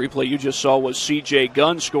tonight. The replay you just saw was C.J.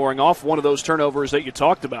 Gunn scoring off one of those turnovers that you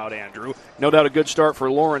talked about, Andrew. No doubt a good start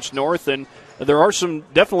for Lawrence North, and there are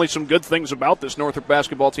definitely some good things about this Northrop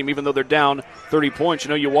basketball team, even though they're down 30 points.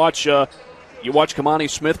 You watch Kamani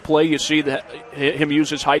Smith play, you see him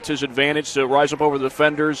use his height to his advantage to rise up over the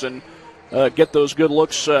defenders and get those good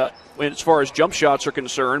looks as far as jump shots are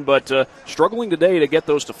concerned, but struggling today to get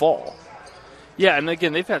those to fall. Yeah, and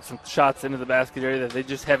again, they've had some shots into the basket area that they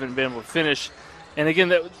just haven't been able to finish. And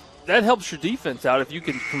again, that helps your defense out if you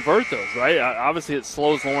can convert those, right? Obviously, it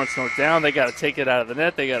slows Lawrence North down. They got to take it out of the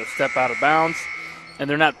net. They got to step out of bounds. And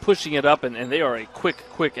they're not pushing it up, and they are a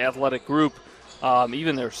quick athletic group.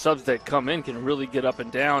 Even their subs that come in can really get up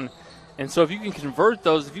and down. And so if you can convert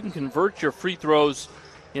those, if you can convert your free throws,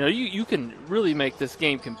 you can really make this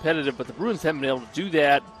game competitive. But the Bruins haven't been able to do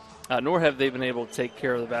that. Nor have they been able to take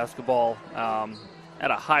care of the basketball at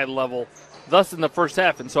a high level, thus in the first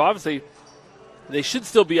half. And so obviously they should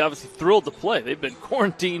still be thrilled to play. They've been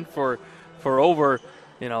quarantined for over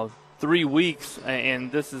 3 weeks,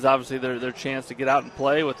 and this is obviously their chance to get out and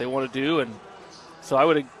play what they want to do. And so I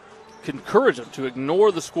would encourage them to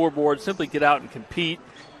ignore the scoreboard, simply get out and compete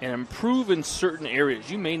and improve in certain areas.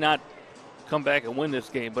 You may not come back and win this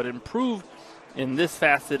game, but improve in this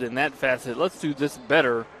facet and that facet. Let's do this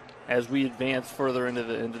better as we advance further into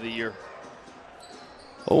the year.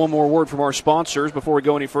 Well, one more word from our sponsors before we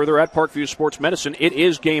go any further. At Parkview Sports Medicine, it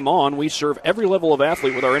is game on. We serve every level of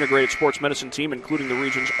athlete with our integrated sports medicine team, including the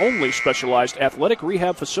region's only specialized athletic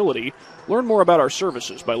rehab facility. Learn more about our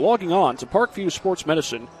services by logging on to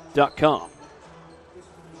parkviewsportsmedicine.com.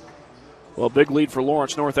 Well, big lead for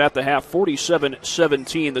Lawrence North at the half,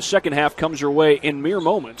 47-17. The second half comes your way in mere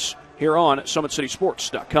moments here on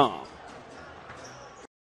SummitCitySports.com.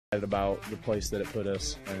 About the place that it put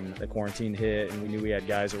us, and the quarantine hit, and we knew we had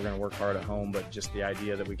guys that were going to work hard at home, but just the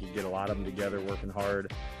idea that we could get a lot of them together working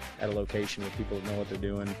hard at a location with people that know what they're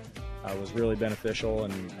doing was really beneficial.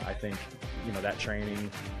 And I think that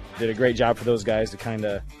training did a great job for those guys to kind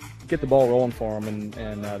of get the ball rolling for them,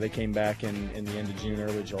 and they came back in the end of June,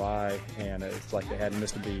 early July, and it's like they hadn't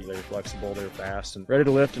missed a beat. They were flexible, they were fast, and ready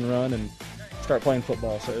to lift and run and start playing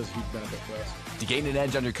football, so it was a huge benefit for us. To gain an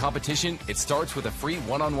edge on your competition, it starts with a free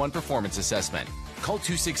one-on-one performance assessment. Call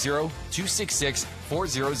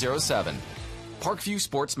 260-266-4007. Parkview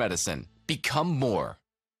Sports Medicine. Become more.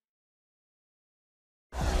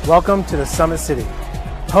 Welcome to the Summit City,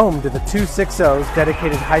 home to the 260's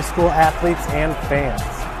dedicated high school athletes and fans.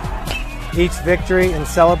 Each victory and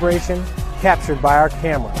celebration captured by our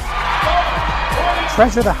cameras.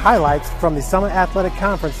 Treasure the highlights from the Summit Athletic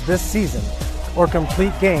Conference this season, or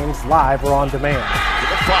complete games live or on demand.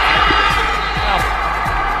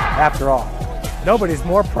 After all, nobody's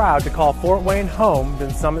more proud to call Fort Wayne home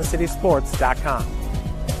than SummitCitySports.com.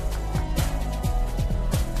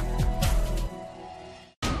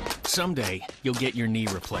 Someday, you'll get your knee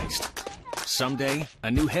replaced. Someday,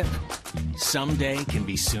 a new hip. Someday can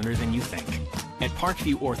be sooner than you think. At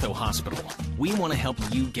Parkview Ortho Hospital, we want to help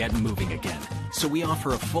you get moving again. So we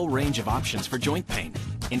offer a full range of options for joint pain,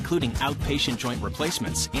 including outpatient joint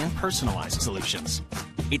replacements and personalized solutions.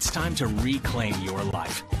 It's time to reclaim your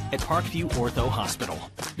life at Parkview Ortho Hospital,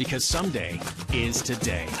 because someday is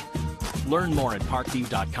today. Learn more at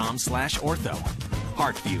parkview.com/ortho.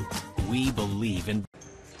 Parkview, we believe in.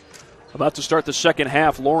 About to start the second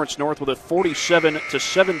half, Lawrence North with a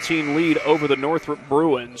 47-17 lead over the Northrop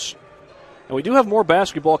Bruins. And we do have more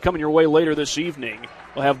basketball coming your way later this evening.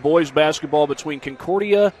 We'll have boys basketball between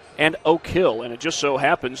Concordia and Oak Hill, and it just so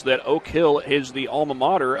happens that Oak Hill is the alma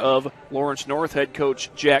mater of Lawrence North head coach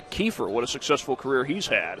Jack Kiefer. What a successful career he's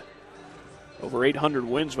had. Over 800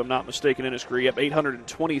 wins, if I'm not mistaken, in his career. Yep,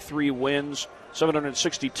 823 wins,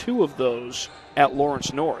 762 of those at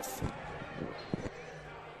Lawrence North.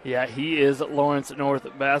 Yeah, he is Lawrence North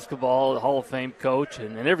basketball Hall of Fame coach,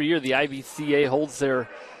 and every year the IVCA holds their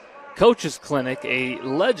Coaches Clinic, a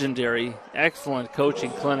legendary, excellent coaching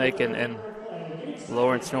clinic, and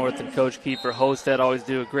Lawrence North and Coach Kiefer host that, always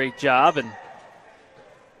do a great job, and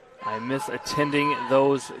I miss attending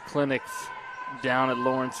those clinics down at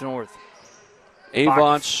Lawrence North.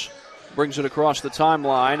 Avance brings it across the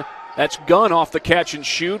timeline. That's Gunn off the catch and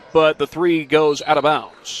shoot, but the three goes out of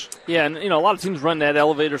bounds. Yeah, and a lot of teams run that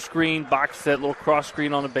elevator screen, box set, little cross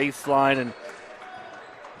screen on the baseline, and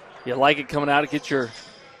you like it coming out to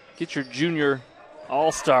get your junior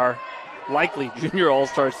all-star, likely junior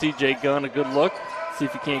all-star C.J. Gunn a good look. See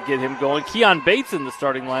if you can't get him going. Keon Bates in the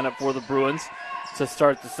starting lineup for the Bruins to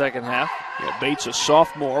start the second half. Yeah, Bates, a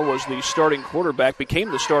sophomore, was the starting quarterback, became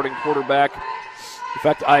the starting quarterback. In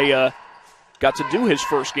fact, I got to do his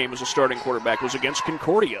first game as a starting quarterback. It was against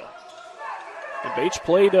Concordia. And Bates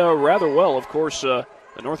played rather well. Of course, the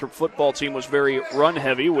Northrop football team was very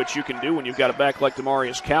run-heavy, which you can do when you've got a back like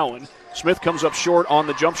Demarius Cowan. Smith comes up short on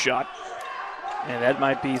the jump shot. And that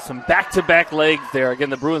might be some back-to-back legs there. Again,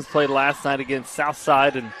 the Bruins played last night against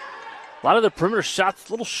Southside, and a lot of the perimeter shots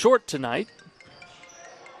a little short tonight.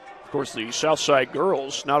 Of course, the Southside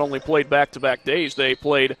girls not only played back-to-back days, they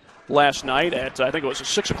played last night at, I think it was a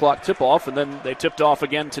 6 o'clock tip-off, and then they tipped off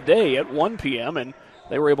again today at 1 p.m., and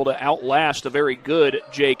they were able to outlast a very good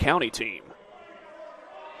Jay County team.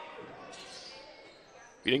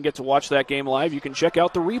 If you didn't get to watch that game live, you can check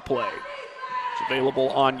out the replay. It's available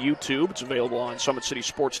on YouTube. It's available on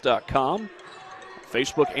SummitCitySports.com,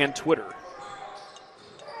 Facebook, and Twitter.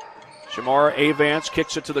 Shamar Avance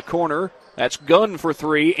kicks it to the corner. That's Gunn for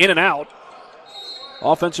three, in and out.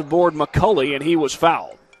 Offensive board McCulley, and he was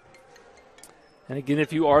fouled. And again,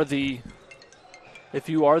 if you are the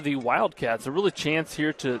Wildcats, a really chance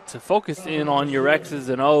here to focus in on your X's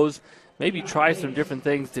and O's. Maybe try some different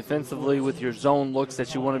things defensively with your zone looks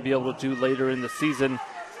that you want to be able to do later in the season.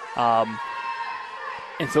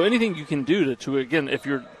 And so anything you can do to again, if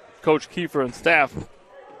you're Coach Kiefer and staff,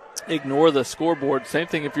 ignore the scoreboard. Same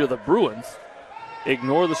thing if you're the Bruins.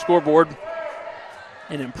 Ignore the scoreboard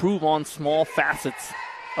and improve on small facets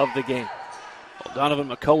of the game. Well, Donovan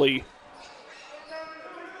McCulley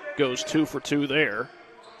goes 2 for 2 there.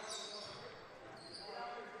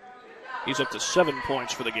 He's up to 7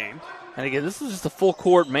 points for the game. And again, this is just a full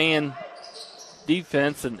court man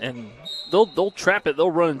defense, and they'll trap it,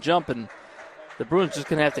 they'll run and jump, and the Bruins just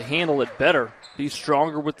going to have to handle it better, be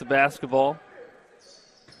stronger with the basketball.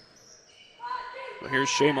 Well, here's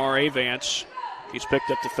Shamar Avance. He's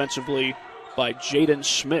picked up defensively by Jaden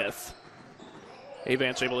Smith.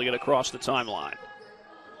 Avance able to get across the timeline.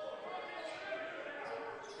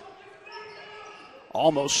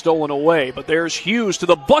 Almost stolen away, but there's Hughes to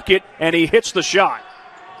the bucket, and he hits the shot.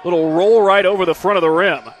 Little roll right over the front of the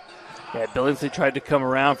rim. Yeah, Billingsley tried to come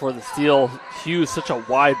around for the steal. Hughes, such a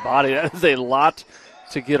wide body. That is a lot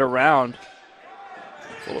to get around.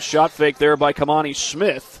 Little shot fake there by Kamani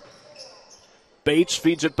Smith. Bates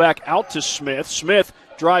feeds it back out to Smith. Smith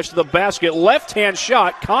drives to the basket. Left-hand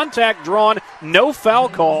shot. Contact drawn. No foul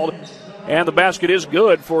called. And the basket is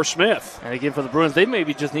good for Smith. And again, for the Bruins, they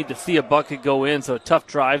maybe just need to see a bucket go in. So a tough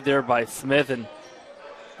drive there by Smith. And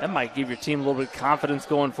that might give your team a little bit of confidence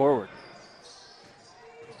going forward.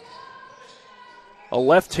 A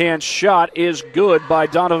left-hand shot is good by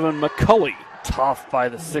Donovan McCulley. Tough by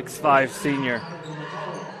the 6'5 senior.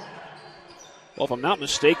 Well, if I'm not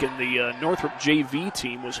mistaken, the Northrop JV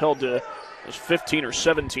team was held to 15 or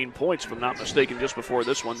 17 points, if I'm not mistaken, just before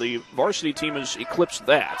this one. The varsity team has eclipsed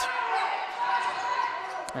that.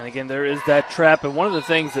 And again, there is that trap. And one of the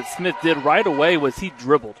things that Smith did right away was he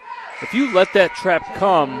dribbled. If you let that trap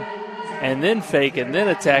come and then fake and then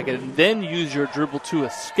attack it and then use your dribble to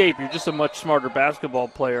escape, you're just a much smarter basketball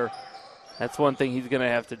player. That's one thing he's going to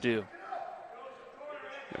have to do.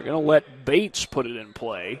 They're going to let Bates put it in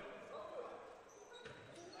play.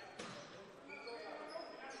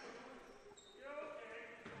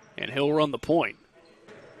 And he'll run the point.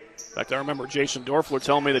 In fact, I remember Jason Dorfler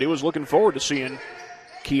telling me that he was looking forward to seeing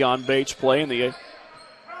Keon Bates play in the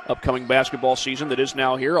upcoming basketball season that is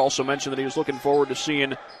now here. Also mentioned that he was looking forward to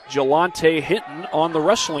seeing Jelante Hinton on the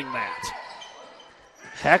wrestling mat.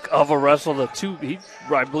 Heck of a wrestle.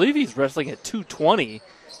 I believe he's wrestling at 220,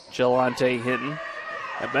 Jelante Hinton.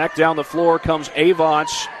 And back down the floor comes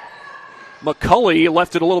Avance. McCulley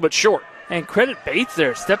left it a little bit short. And credit Bates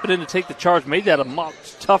there, stepping in to take the charge. Made that a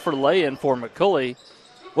much tougher lay-in for McCulley.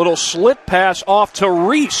 Little slip pass off to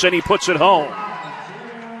Reese, and he puts it home.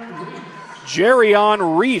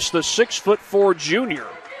 Jerrion Reese, the 6'4" junior.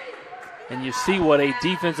 And you see what a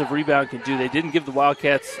defensive rebound can do. They didn't give the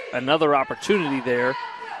Wildcats another opportunity there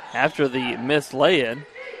after the missed lay-in.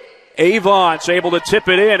 Avance able to tip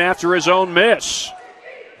it in after his own miss.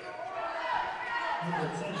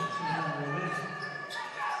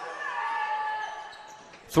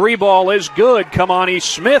 Three ball is good. Kamani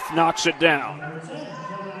Smith knocks it down. I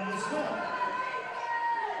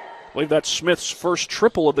believe that's Smith's first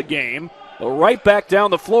triple of the game. Well, right back down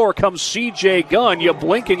the floor comes C.J. Gunn. You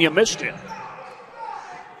blink and you missed it.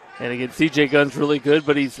 And again, C.J. Gunn's really good,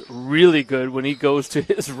 but he's really good when he goes to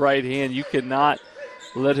his right hand. You cannot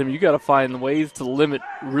let him. You got to find ways to limit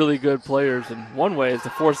really good players, and one way is to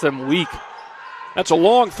force them weak. That's a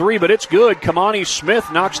long three, but it's good. Kamani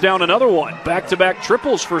Smith knocks down another one. Back-to-back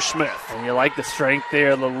triples for Smith. And you like the strength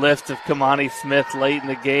there, the lift of Kamani Smith late in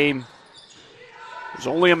the game. It was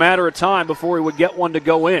only a matter of time before he would get one to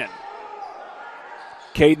go in.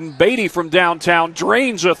 Caden Beatty from downtown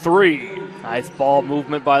drains a three. Nice ball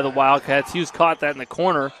movement by the Wildcats. Hughes caught that in the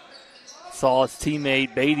corner. Saw his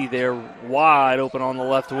teammate Beatty there wide open on the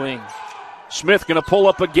left wing. Smith going to pull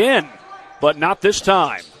up again, but not this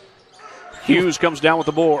time. Hughes comes down with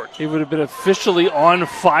the board. He would have been officially on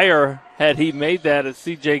fire had he made that as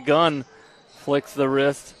C.J. Gunn flicks the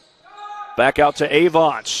wrist. Back out to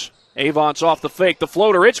Avance. Avance off the fake. The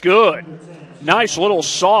floater, it's good. Nice little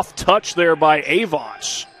soft touch there by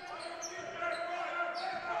Avance.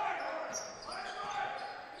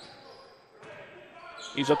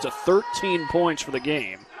 He's up to 13 points for the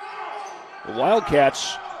game. The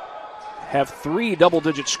Wildcats have 3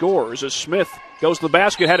 double-digit scores as Smith goes to the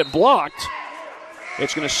basket, had it blocked.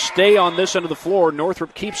 It's going to stay on this end of the floor.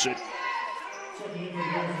 Northrop keeps it.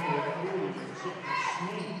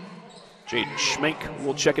 Jaden Schmenk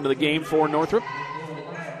will check into the game for Northrop.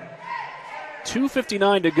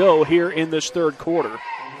 2:59 to go here in this third quarter.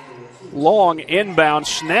 Long inbound,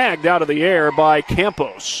 snagged out of the air by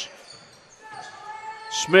Campos.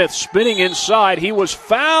 Smith spinning inside. He was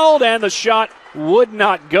fouled, and the shot would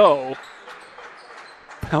not go.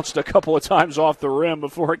 Bounced a couple of times off the rim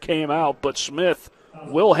before it came out, but Smith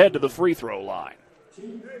will head to the free throw line.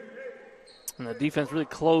 And the defense really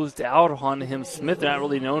closed out on him. Smith not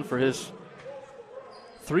really known for his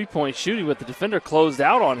three-point shooting, but the defender closed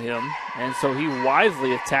out on him, and so he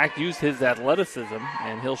wisely attacked, used his athleticism,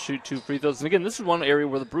 and he'll shoot 2 free throws. And again, this is one area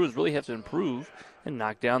where the Bruins really have to improve and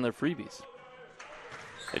knock down their freebies.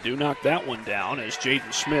 They do knock that one down as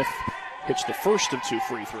Jaden Smith hits the first of 2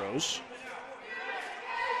 free throws.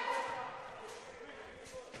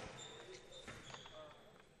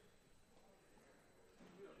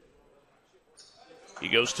 He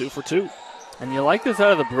goes 2 for 2. And you like this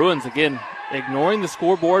out of the Bruins, again, ignoring the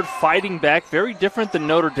scoreboard, fighting back. Very different than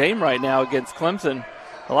Notre Dame right now against Clemson.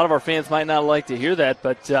 A lot of our fans might not like to hear that,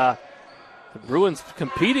 but the Bruins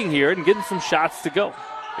competing here and getting some shots to go.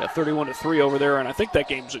 Got 31-3 over there, and I think that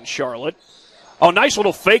game's in Charlotte. Oh, nice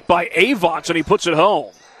little fake by Avance, and he puts it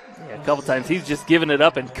home. Yeah, a couple times he's just given it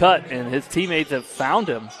up and cut, and his teammates have found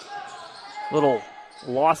him. Little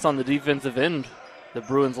loss on the defensive end, the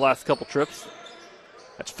Bruins' last couple trips.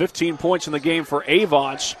 That's 15 points in the game for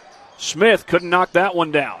Avance. Smith couldn't knock that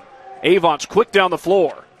one down. Avance quick down the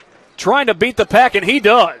floor, trying to beat the pack, and he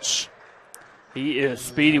does. He is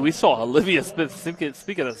speedy. We saw Olivia Smith,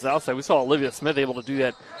 speaking of Southside, we saw Olivia Smith able to do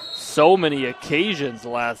that so many occasions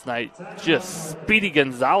last night. Just Speedy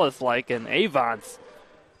Gonzalez-like, and Avance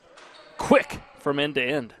quick from end to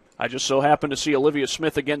end. I just so happened to see Olivia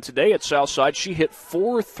Smith again today at Southside. She hit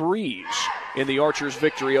 4 threes in the Archers'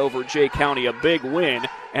 victory over Jay County. A big win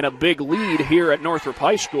and a big lead here at Northrop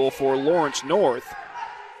High School for Lawrence North.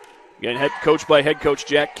 Again, coached by head coach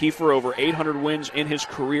Jack Kiefer, over 800 wins in his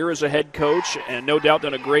career as a head coach, and no doubt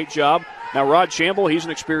done a great job. Now, Rod Chamble, he's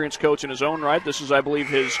an experienced coach in his own right. This is, I believe,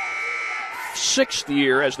 his 6th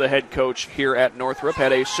year as the head coach here at Northrop.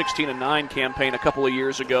 Had a 16-9 campaign a couple of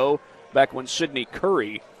years ago, back when Sidney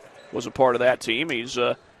Curry was a part of that team. He's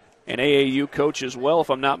an AAU coach as well, if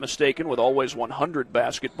I'm not mistaken, with Always 100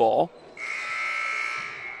 basketball.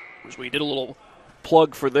 As we did a little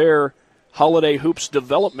plug for their Holiday Hoops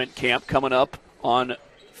Development Camp coming up on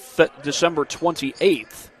December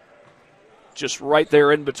 28th. Just right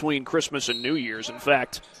there in between Christmas and New Year's. In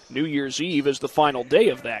fact, New Year's Eve is the final day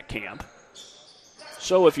of that camp.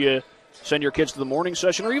 So if you send your kids to the morning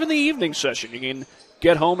session or even the evening session, you can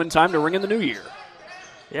get home in time to ring in the new year.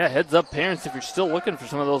 Yeah, heads up, parents, if you're still looking for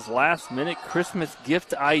some of those last-minute Christmas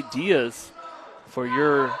gift ideas for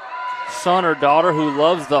your son or daughter who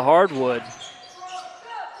loves the hardwood,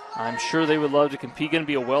 I'm sure they would love to compete. Going to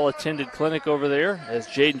be a well-attended clinic over there as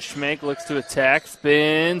Jaden Schmenk looks to attack,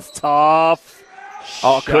 spins, tough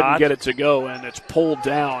shot. Couldn't get it to go, and it's pulled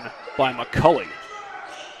down by McCulley.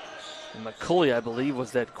 And McCulley, I believe,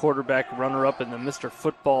 was that quarterback runner-up in the Mr.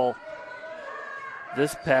 Football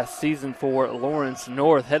this past season for Lawrence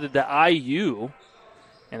North, headed to IU.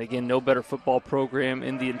 And again, no better football program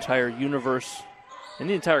in the entire universe, in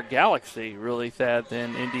the entire galaxy, really, Thad,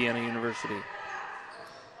 than Indiana University.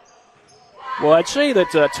 Well, I'd say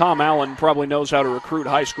that Tom Allen probably knows how to recruit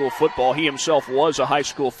high school football. He himself was a high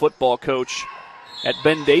school football coach at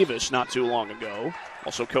Ben Davis not too long ago.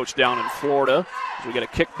 Also coached down in Florida. As we get a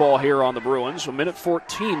kickball here on the Bruins. A minute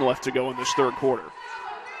 14 left to go in this third quarter.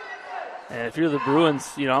 And if you're the Bruins,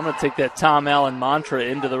 I'm going to take that Tom Allen mantra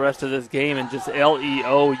into the rest of this game and just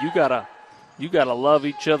LEO. You gotta love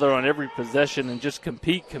each other on every possession and just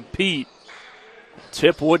compete.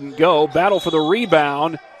 Tip wouldn't go. Battle for the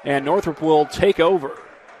rebound, and Northrop will take over.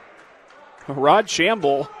 Rod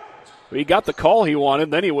Chamble, he got the call he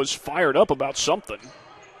wanted, then he was fired up about something.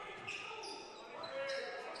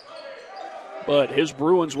 But his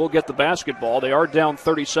Bruins will get the basketball. They are down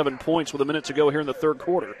 37 points with a minute to go here in the third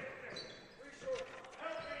quarter.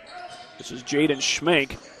 This is Jaden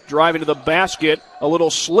Schmenk driving to the basket. A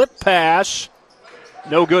little slip pass.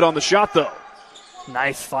 No good on the shot, though.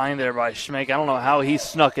 Nice find there by Schmenk. I don't know how he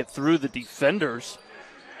snuck it through the defenders.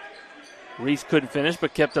 Reese couldn't finish,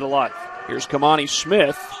 but kept it alive. Here's Kamani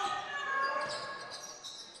Smith.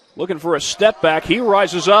 Looking for a step back. He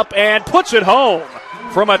rises up and puts it home.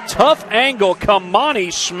 From a tough angle,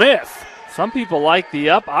 Kamani Smith. Some people like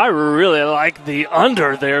the up. I really like the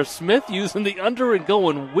under there. Smith using the under and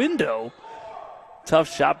going window.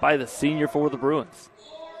 Tough shot by the senior for the Bruins.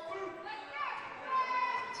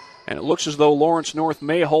 And it looks as though Lawrence North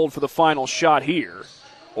may hold for the final shot here.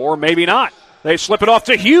 Or maybe not. They slip it off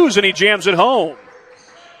to Hughes, and he jams it home.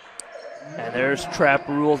 And there's trap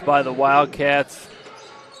rules by the Wildcats.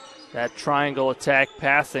 That triangle attack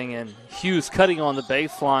passing, and Hughes cutting on the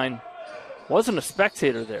baseline. Wasn't a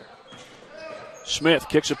spectator there. Smith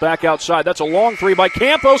kicks it back outside. That's a long three by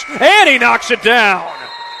Campos, and he knocks it down.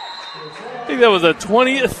 I think that was a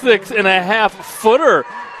 26.5-footer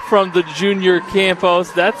from the junior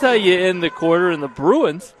Campos. That's how you end the quarter. And the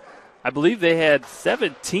Bruins, I believe they had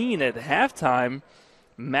 17 at halftime,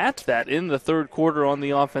 matched that in the third quarter on the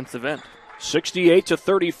offensive end.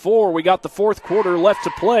 68-34. We got the fourth quarter left to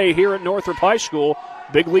play here at Northrop High School.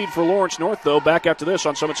 Big lead for Lawrence North, though. Back after this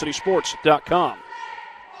on SummitCitySports.com.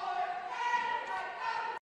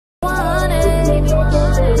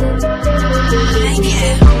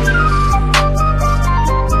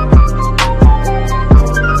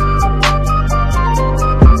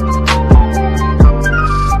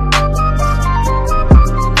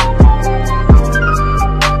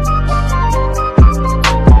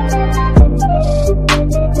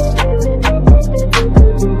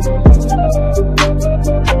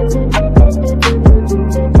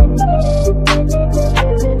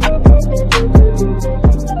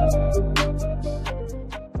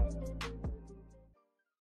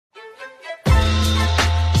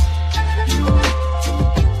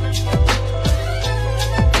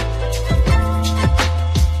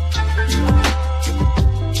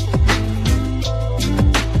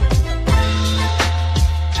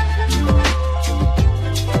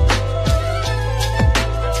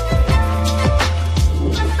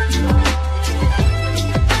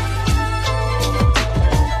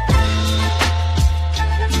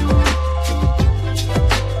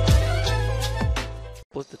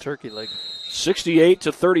 Turkey leg.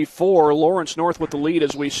 68-34. Lawrence North with the lead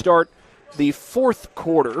as we start the fourth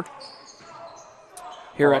quarter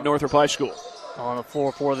here at Northrop High School. On the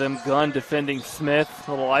floor for them, Gunn defending Smith.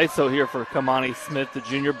 A little ISO here for Kamani Smith, the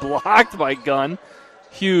junior, blocked by Gunn.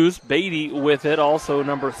 Hughes, Beatty with it, also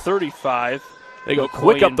number 35. They go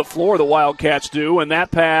quick up the floor, the Wildcats do, and that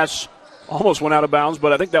pass almost went out of bounds,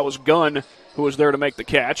 but I think that was Gunn who was there to make the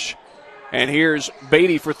catch. And here's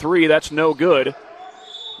Beatty for three. That's no good.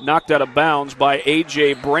 Knocked out of bounds by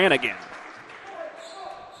A.J. Brannigan.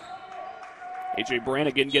 A.J.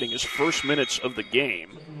 Brannigan getting his first minutes of the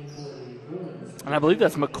game. And I believe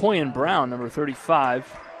that's McCoy and Brown, number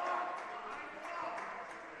 35.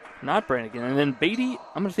 Not Brannigan. And then Beatty,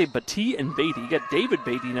 I'm going to say Batty and Beatty. You got David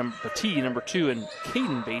Beatty, Batty, number 2, and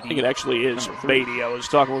Caden Beatty. I think it actually is Beatty. I was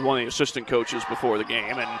talking with one of the assistant coaches before the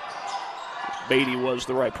game, and Beatty was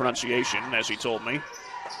the right pronunciation, as he told me.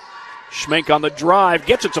 Schmenk on the drive,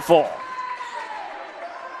 gets it to fall.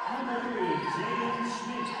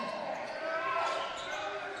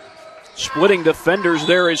 Splitting defenders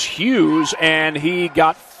there is Hughes, and he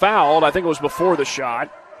got fouled. I think it was before the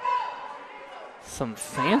shot. Some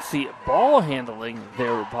fancy ball handling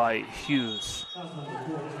there by Hughes.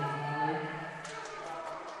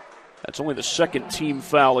 That's only the second team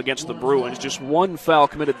foul against the Bruins. Just one foul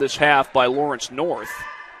committed this half by Lawrence North.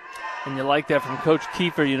 And you like that from Coach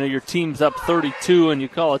Kiefer. You know, your team's up 32, and you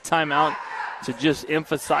call a timeout to just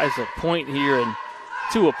emphasize a point here. And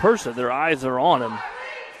to a person, their eyes are on him.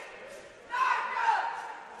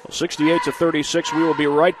 68-36. We will be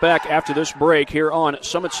right back after this break here on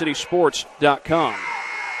SummitCitySports.com.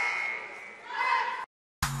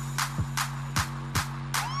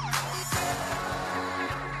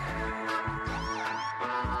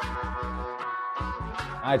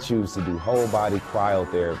 I choose to do whole body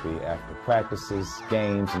cryotherapy after practices,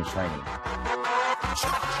 games, and training.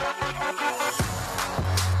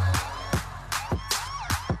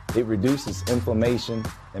 It reduces inflammation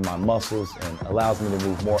in my muscles and allows me to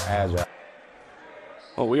move more agile.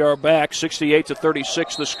 Well, we are back,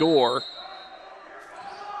 68-36 the score.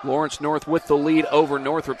 Lawrence North with the lead over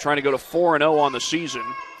Northrop, trying to go to 4-0 on the season.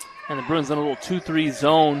 And the Bruins in a little 2-3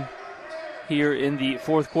 zone here in the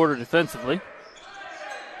fourth quarter defensively.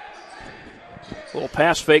 Little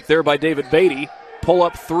pass fake there by David Beatty. Pull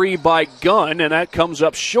up three by Gunn, and that comes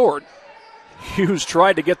up short. Hughes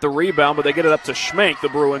tried to get the rebound, but they get it up to Schmenk, the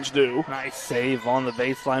Bruins do. Nice save on the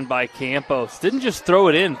baseline by Campos. Didn't just throw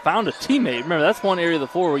it in, found a teammate. Remember, that's one area of the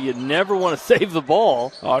floor where you never want to save the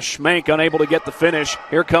ball. Schmenk unable to get the finish.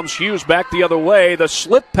 Here comes Hughes back the other way. The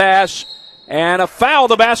slip pass and a foul.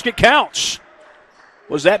 The basket counts.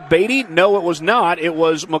 Was that Beatty? No, it was not. It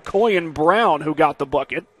was McCoy and Brown who got the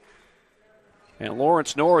bucket. And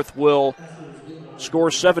Lawrence North will score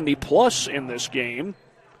 70-plus in this game.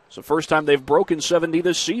 It's the first time they've broken 70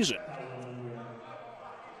 this season.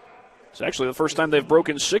 It's actually the first time they've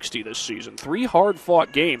broken 60 this season. 3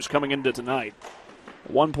 hard-fought games coming into tonight.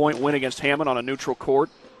 A 1-point win against Hammond on a neutral court.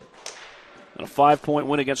 And a 5-point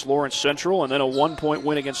win against Lawrence Central. And then a 1-point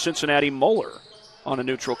win against Cincinnati Moeller on a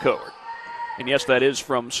neutral court. And yes, that is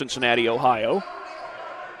from Cincinnati, Ohio.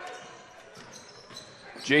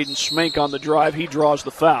 Jaden Schmenk on the drive. He draws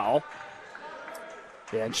the foul.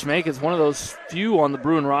 Yeah, and Schmenk is one of those few on the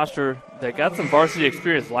Bruin roster that got some varsity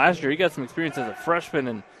experience last year. He got some experience as a freshman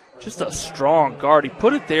and just a strong guard. He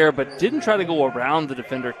put it there but didn't try to go around the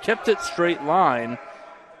defender. Kept it straight line,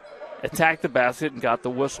 attacked the basket, and got the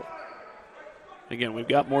whistle. Again, we've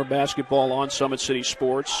got more basketball on Summit City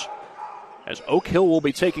Sports as Oak Hill will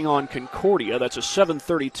be taking on Concordia. That's a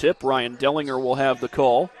 7:30 tip. Ryan Dellinger will have the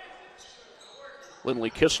call.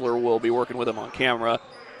 Lindley Kistler will be working with him on camera.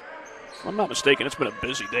 If I'm not mistaken, it's been a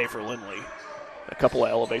busy day for Lindley. A couple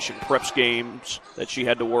of elevation preps games that she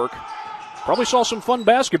had to work. Probably saw some fun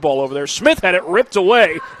basketball over there. Smith had it ripped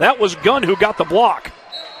away. That was Gunn who got the block.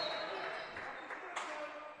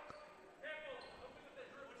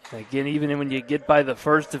 Again, even when you get by the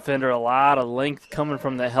first defender, a lot of length coming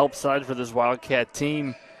from the help side for this Wildcat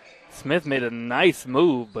team. Smith made a nice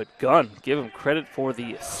move, but Gunn, give him credit for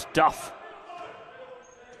the stuff.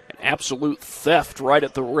 Absolute theft right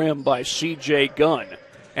at the rim by C.J. Gunn.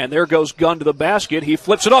 And there goes Gunn to the basket. He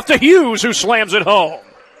flips it off to Hughes, who slams it home.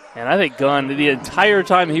 And I think Gunn, the entire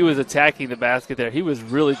time he was attacking the basket there, he was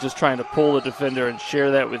really just trying to pull the defender and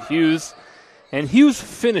share that with Hughes. And Hughes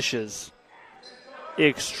finishes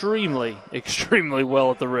extremely, extremely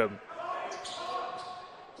well at the rim.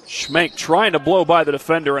 Schmenk trying to blow by the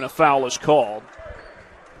defender, and a foul is called.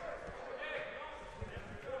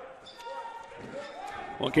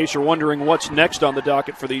 Well, in case you're wondering what's next on the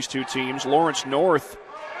docket for these two teams, Lawrence North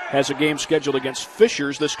has a game scheduled against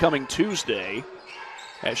Fishers this coming Tuesday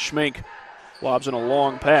as Schmenk lobs in a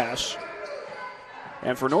long pass.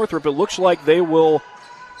 And for Northrop, it looks like they will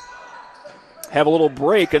have a little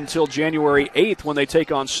break until January 8th when they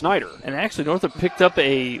take on Snyder. And actually, Northrop picked up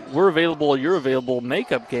a we're available, you're available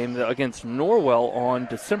makeup game against Norwell on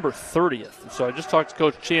December 30th. So I just talked to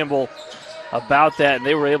Coach Chamble about that, and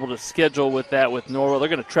they were able to schedule with that with Norwell. They're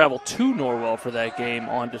going to travel to Norwell for that game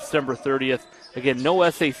on December 30th. Again, no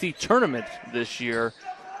SAC tournament this year,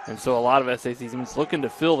 and so a lot of SAC teams looking to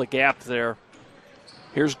fill the gap there.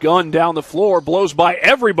 Here's Gunn down the floor, blows by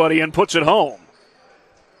everybody and puts it home.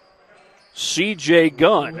 C.J.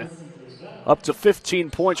 Gunn up to 15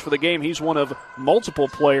 points for the game. He's one of multiple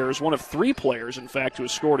players, one of 3 players, in fact, who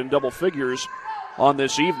has scored in double figures on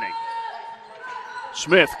this evening.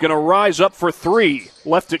 Smith going to rise up for 3.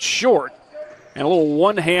 Left it short. And a little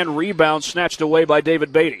one-hand rebound snatched away by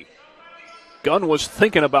David Beatty. Gunn was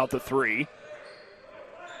thinking about the 3.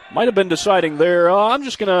 Might have been deciding there, I'm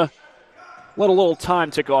just going to let a little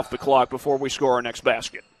time tick off the clock before we score our next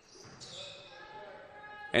basket.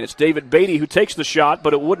 And it's David Beatty who takes the shot,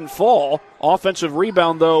 but it wouldn't fall. Offensive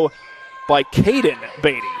rebound, though, by Caden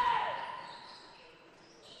Beatty.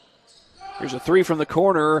 Here's a 3 from the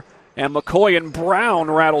corner. And McCoy and Brown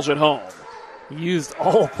rattles it home. Used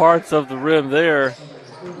all parts of the rim there.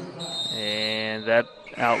 And that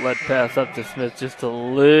outlet pass up to Smith just a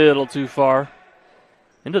little too far.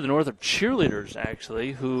 Into the Northrop cheerleaders,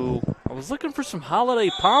 actually, who I was looking for some holiday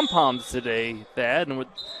pom-poms today, Thad. And with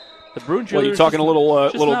The Bruins. Well, you talking a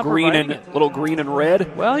little green and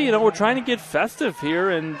red? Well, we're trying to get festive here,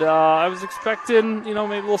 and I was expecting, maybe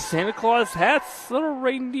little Santa Claus hats, little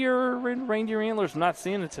reindeer antlers. I'm not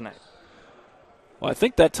seeing it tonight. Well, I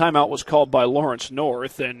think that timeout was called by Lawrence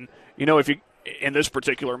North, and if you in this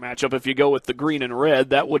particular matchup, if you go with the green and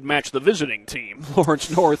red, that would match the visiting team.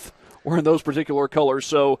 Lawrence North wearing those particular colors,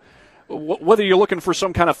 so whether you're looking for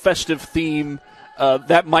some kind of festive theme,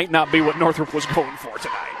 that might not be what Northrop was going for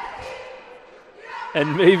tonight.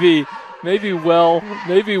 And maybe well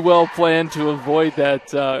planned to avoid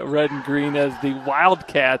that red and green as the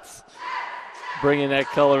Wildcats bringing that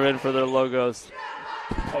color in for their logos.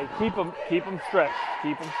 Hey, keep them stretched.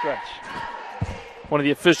 Keep them stretched. One of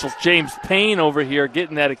the officials, James Payne, over here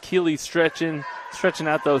getting that Achilles stretching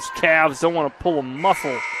out those calves. Don't want to pull a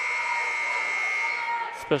muscle,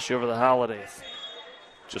 especially over the holidays.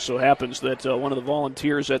 Just so happens that one of the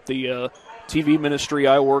volunteers at the TV ministry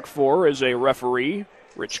I work for is a referee,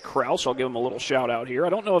 Rich Krause. I'll give him a little shout out here. I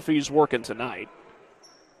don't know if he's working tonight.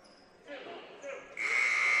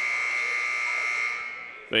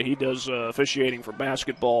 But he does officiating for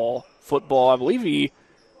basketball, football. I believe he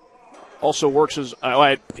also works as,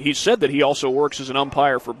 he said that he also works as an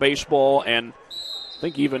umpire for baseball and I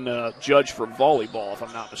think even a judge for volleyball, if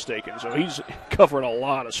I'm not mistaken. So he's covering a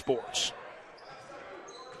lot of sports.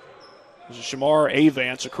 There's a Shamar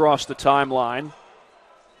Avance across the timeline.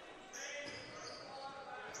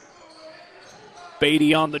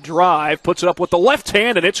 Beatty on the drive, puts it up with the left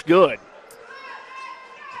hand, and it's good.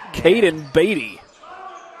 Caden Beatty.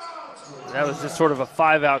 That was just sort of a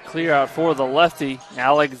 5-out clear out for the lefty.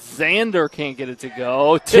 Alexander can't get it to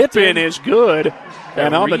go. Tip in is good.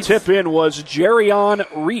 And on the tip in was Jerion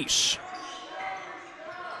Reese.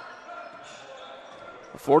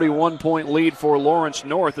 A 41-point lead for Lawrence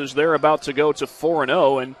North as they're about to go to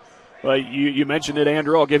 4-0. And you mentioned it,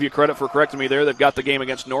 Andrew. I'll give you credit for correcting me there. They've got the game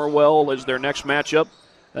against Norwell as their next matchup.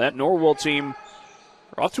 That Norwell team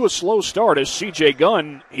are off to a slow start as C.J.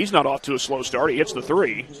 Gunn, he's not off to a slow start. He hits the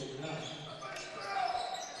three.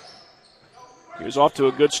 He was off to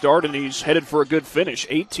a good start, and he's headed for a good finish.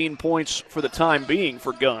 18 points for the time being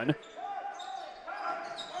for Gunn.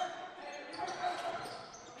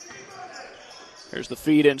 There's the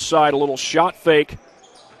feed inside, a little shot fake,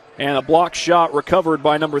 and a block shot recovered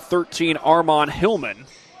by number 13, Armon Hillman.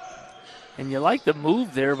 And you like the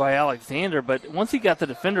move there by Alexander, but once he got the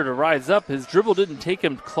defender to rise up, his dribble didn't take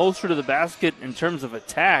him closer to the basket in terms of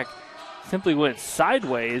attack. Simply went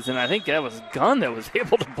sideways, and I think that was Gunn that was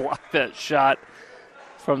able to block that shot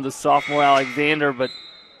from the sophomore Alexander. But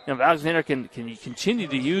if Alexander can continue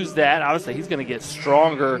to use that, obviously he's going to get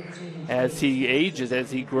stronger as he ages,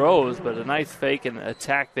 as he grows. But a nice fake and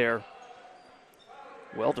attack there.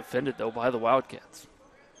 Well defended, though, by the Wildcats.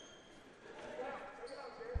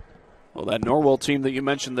 Well, that Norwell team that you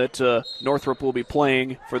mentioned that Northrop will be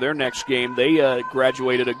playing for their next game, they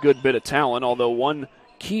graduated a good bit of talent, although one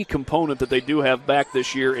key component that they do have back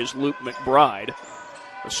this year is Luke McBride,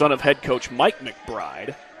 the son of head coach Mike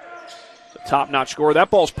McBride. The top-notch scorer.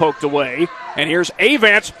 That ball's poked away, and here's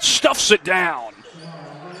Avance, stuffs it down.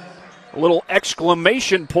 A little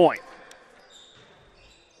exclamation point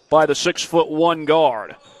by the 6'1"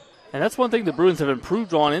 guard. And that's one thing the Bruins have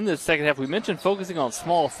improved on in this second half. We mentioned focusing on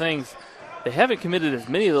small things. They haven't committed as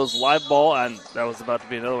many of those live ball, and that was about to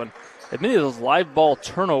be another one, as many of those live ball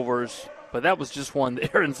turnovers, but that was just one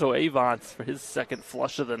there, and so Avance for his second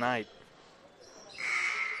flush of the night.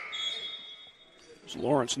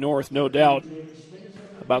 Lawrence North, no doubt,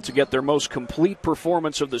 about to get their most complete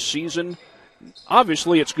performance of the season.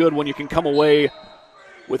 Obviously, it's good when you can come away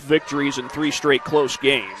with victories in 3 straight close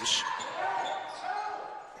games.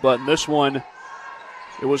 But in this one,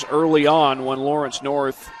 it was early on when Lawrence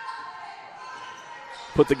North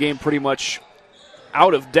put the game pretty much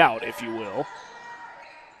out of doubt, if you will.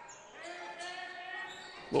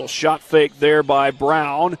 Little shot fake there by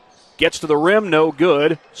Brown. Gets to the rim, no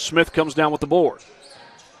good. Smith comes down with the board.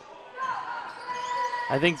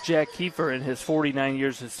 I think Jack Kiefer in his 49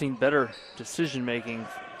 years has seen better decision-making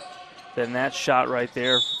than that shot right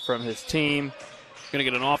there from his team. Going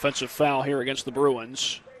to get an offensive foul here against the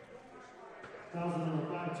Bruins.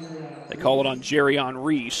 They call it on Jerion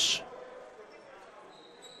Reese.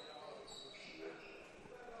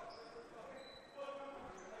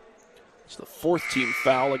 It's the 4th team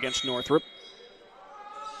foul against Northrop.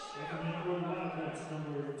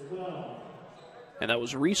 And that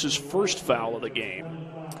was Reese's first foul of the game.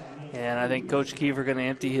 And I think Coach Kiefer going to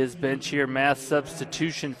empty his bench here. Mass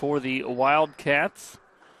substitution for the Wildcats.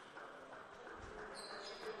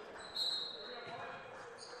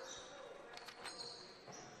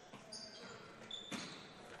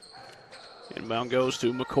 Inbound goes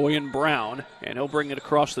to McCoy and Brown, and he'll bring it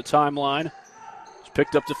across the timeline. It's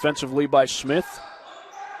picked up defensively by Smith.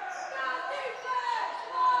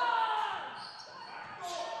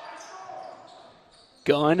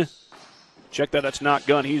 Gunn. Check that, that's not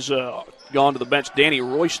Gunn. He's gone to the bench. Danny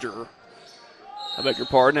Royster. I beg your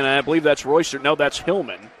pardon, and I believe that's Royster. No, that's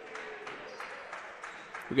Hillman,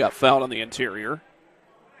 who got fouled on the interior.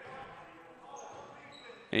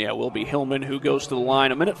 And yeah, it will be Hillman who goes to the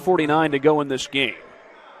line. 1:49 to go in this game.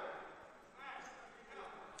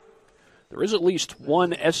 There is at least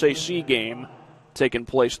one SAC game taking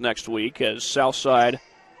place next week as Southside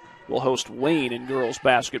will host Wayne in girls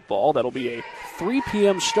basketball. That'll be a 3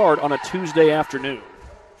 p.m. start on a Tuesday afternoon.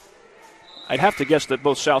 I'd have to guess that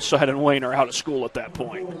both Southside and Wayne are out of school at that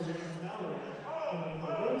point.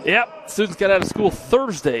 Yep, students got out of school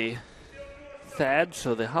Thursday, Thad,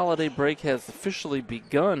 so the holiday break has officially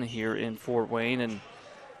begun here in Fort Wayne. And,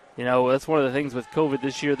 you know, that's one of the things with COVID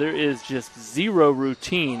this year. There is just zero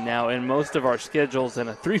routine now in most of our schedules, and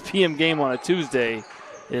a 3 p.m. game on a Tuesday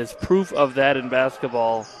is proof of that in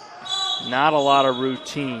basketball. Not a lot of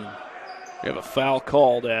routine. We have a foul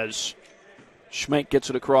called as Schmenk gets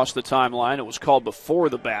it across the timeline. It was called before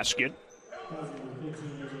the basket.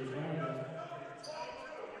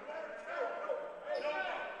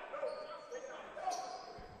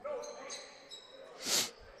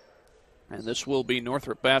 And this will be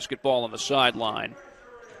Northrop basketball on the sideline.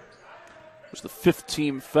 It was the 5th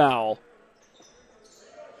team foul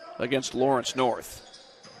against Lawrence North.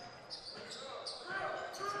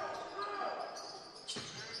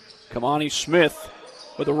 Kamani Smith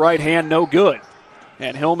with the right hand, no good.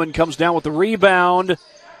 And Hillman comes down with the rebound.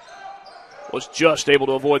 Was just able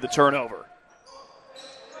to avoid the turnover.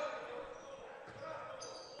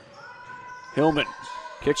 Hillman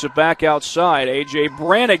kicks it back outside. A.J.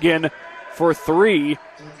 Brannigan for 3.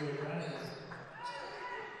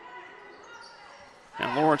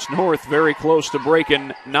 And Lawrence North very close to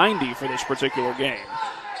breaking 90 for this particular game.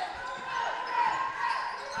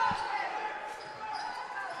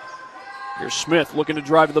 Here's Smith looking to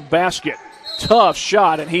drive to the basket. Tough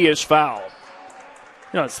shot, and he is fouled.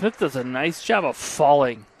 You know, Smith does a nice job of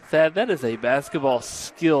falling. That is a basketball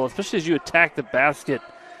skill, especially as you attack the basket.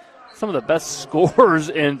 Some of the best scorers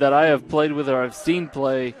that I have played with or I've seen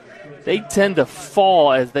play, they tend to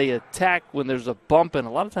fall as they attack when there's a bump, and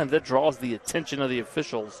a lot of times that draws the attention of the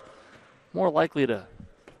officials. More likely to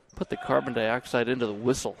put the carbon dioxide into the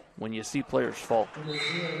whistle when you see players fall.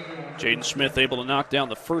 Jaden Smith able to knock down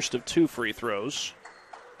the first of 2 free throws.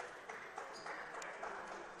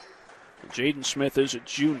 Jaden Smith is a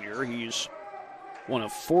junior. He's one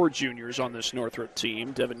of 4 juniors on this Northrop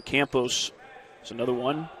team. Devin Campos is another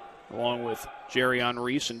one, along with Jerrion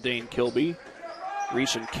Reese and Dane Kilby.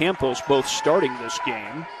 Reese and Campos both starting this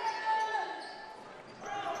game.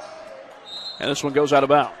 And this one goes out of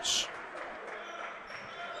bounds.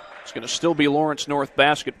 It's going to still be Lawrence North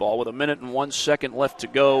basketball with 1 minute and 1 second left to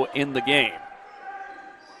go in the game.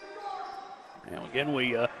 And again,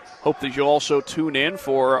 we hope that you'll also tune in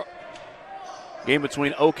for a game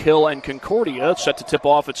between Oak Hill and Concordia. It's set to tip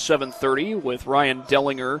off at 7:30 with Ryan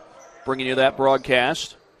Dellinger bringing you that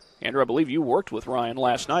broadcast. Andrew, I believe you worked with Ryan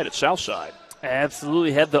last night at Southside.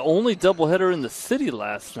 Absolutely. Had the only doubleheader in the city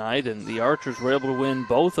last night, and the Archers were able to win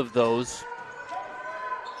both of those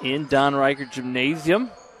in Don Riker Gymnasium.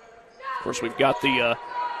 Of course, we've got that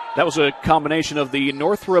was a combination of the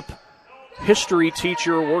Northrop history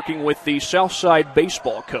teacher working with the Southside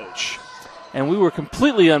baseball coach. And we were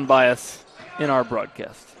completely unbiased in our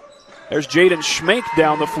broadcast. There's Jaden Schmenk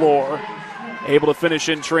down the floor, able to finish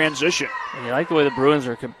in transition. And you like the way the Bruins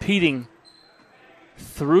are competing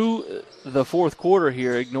through the fourth quarter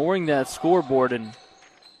here, ignoring that scoreboard. And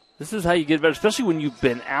this is how you get better, especially when you've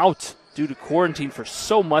been out due to quarantine for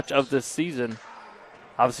so much of this season.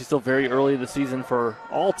 Obviously still very early in the season for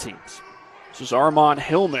all teams. This is Armand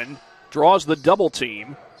Hillman, draws the double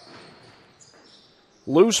team.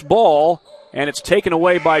 Loose ball, and it's taken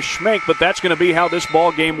away by Schmenk, but that's going to be how this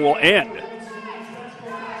ball game will end.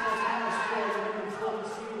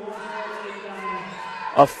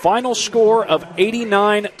 A final score of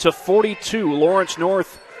 89-42. Lawrence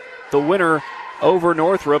North, the winner over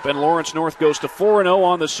Northrop, and Lawrence North goes to 4-0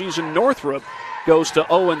 on the season. Northrop goes to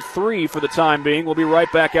 0-3 for the time being. We'll be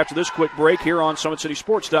right back after this quick break here on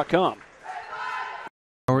SummitCitySports.com.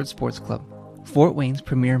 Empowered Sports Club, Fort Wayne's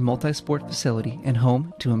premier multi-sport facility and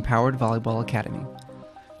home to Empowered Volleyball Academy.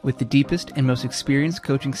 With the deepest and most experienced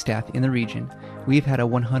coaching staff in the region, we've had a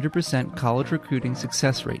 100% college recruiting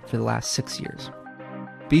success rate for the last 6 years.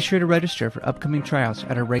 Be sure to register for upcoming tryouts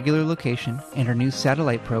at our regular location and our new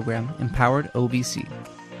satellite program, Empowered OVC.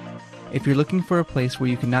 If you're looking for a place where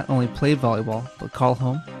you can not only play volleyball, but call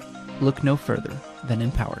home, look no further than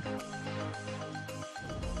Empowered.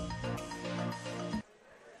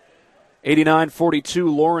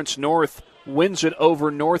 89-42, Lawrence North wins it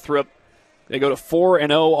over Northrop. They go to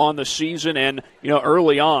 4-0 on the season, and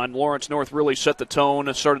early on, Lawrence North really set the tone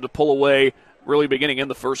and started to pull away, really beginning in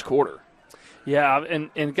the first quarter. Yeah,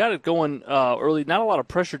 and got it going early. Not a lot of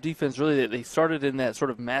pressure defense, really. They started in that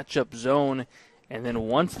sort of matchup zone, and then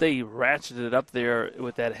once they ratcheted it up there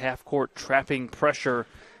with that half-court trapping pressure,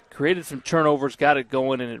 created some turnovers, got it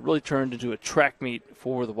going, and it really turned into a track meet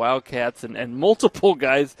for the Wildcats. And multiple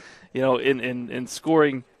guys, in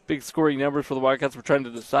scoring, big scoring numbers for the Wildcats. We're trying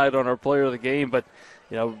to decide on our player of the game, but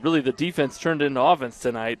really the defense turned into offense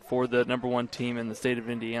tonight for the number one team in the state of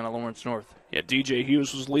Indiana, Lawrence North. Yeah, DJ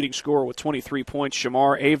Hughes was leading scorer with 23 points.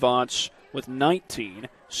 Shamar Avance with 19.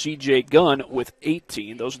 CJ Gunn with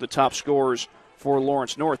 18. Those are the top scorers for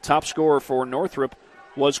Lawrence North. Top scorer for Northrop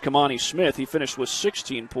was Kamani Smith. He finished with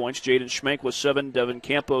 16 points. Jaden Schmenk with 7. Devin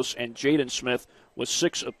Campos and Jaden Smith with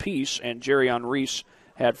 6 apiece. And Jerrion Reese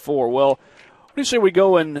had 4. Well, what do you say we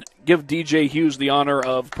go and give DJ Hughes the honor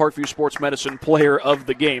of Parkview Sports Medicine Player of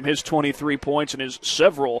the Game? His 23 points and his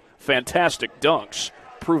several fantastic dunks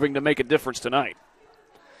proving to make a difference tonight.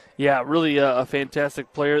 Yeah, really a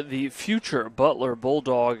fantastic player. The future Butler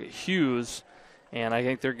Bulldog Hughes, and I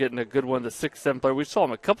think they're getting a good one, the 6'7" player. We saw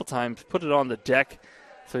him a couple times put it on the deck,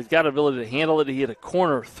 so he's got ability to handle it. He hit a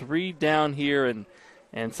corner 3 down here,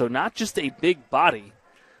 and so not just a big body,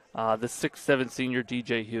 the 6'7" senior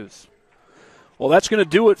DJ Hughes. Well, that's going to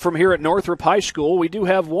do it from here at Northrop High School. We do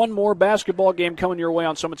have one more basketball game coming your way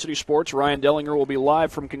on Summit City Sports. Ryan Dellinger will be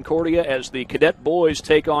live from Concordia as the Cadet boys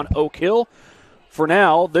take on Oak Hill. For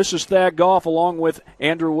now, this is Thad Goff along with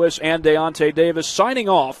Andrew Wiss and Deontay Davis signing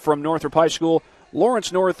off from Northrop High School.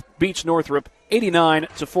 Lawrence North beats Northrop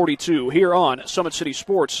 89-42 here on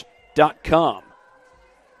SummitCitySports.com.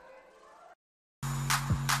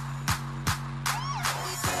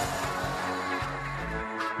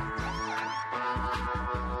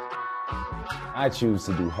 I choose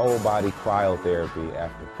to do whole body cryotherapy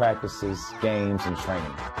after practices, games, and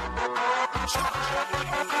training.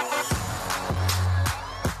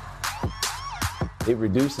 It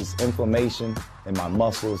reduces inflammation in my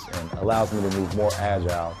muscles and allows me to move more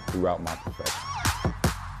agile throughout my profession.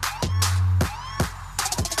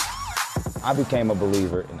 I became a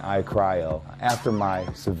believer in iCryo after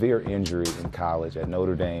my severe injury in college at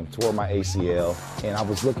Notre Dame, tore my ACL, and I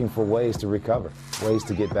was looking for ways to recover, ways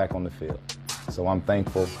to get back on the field. So I'm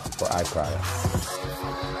thankful for iCryo.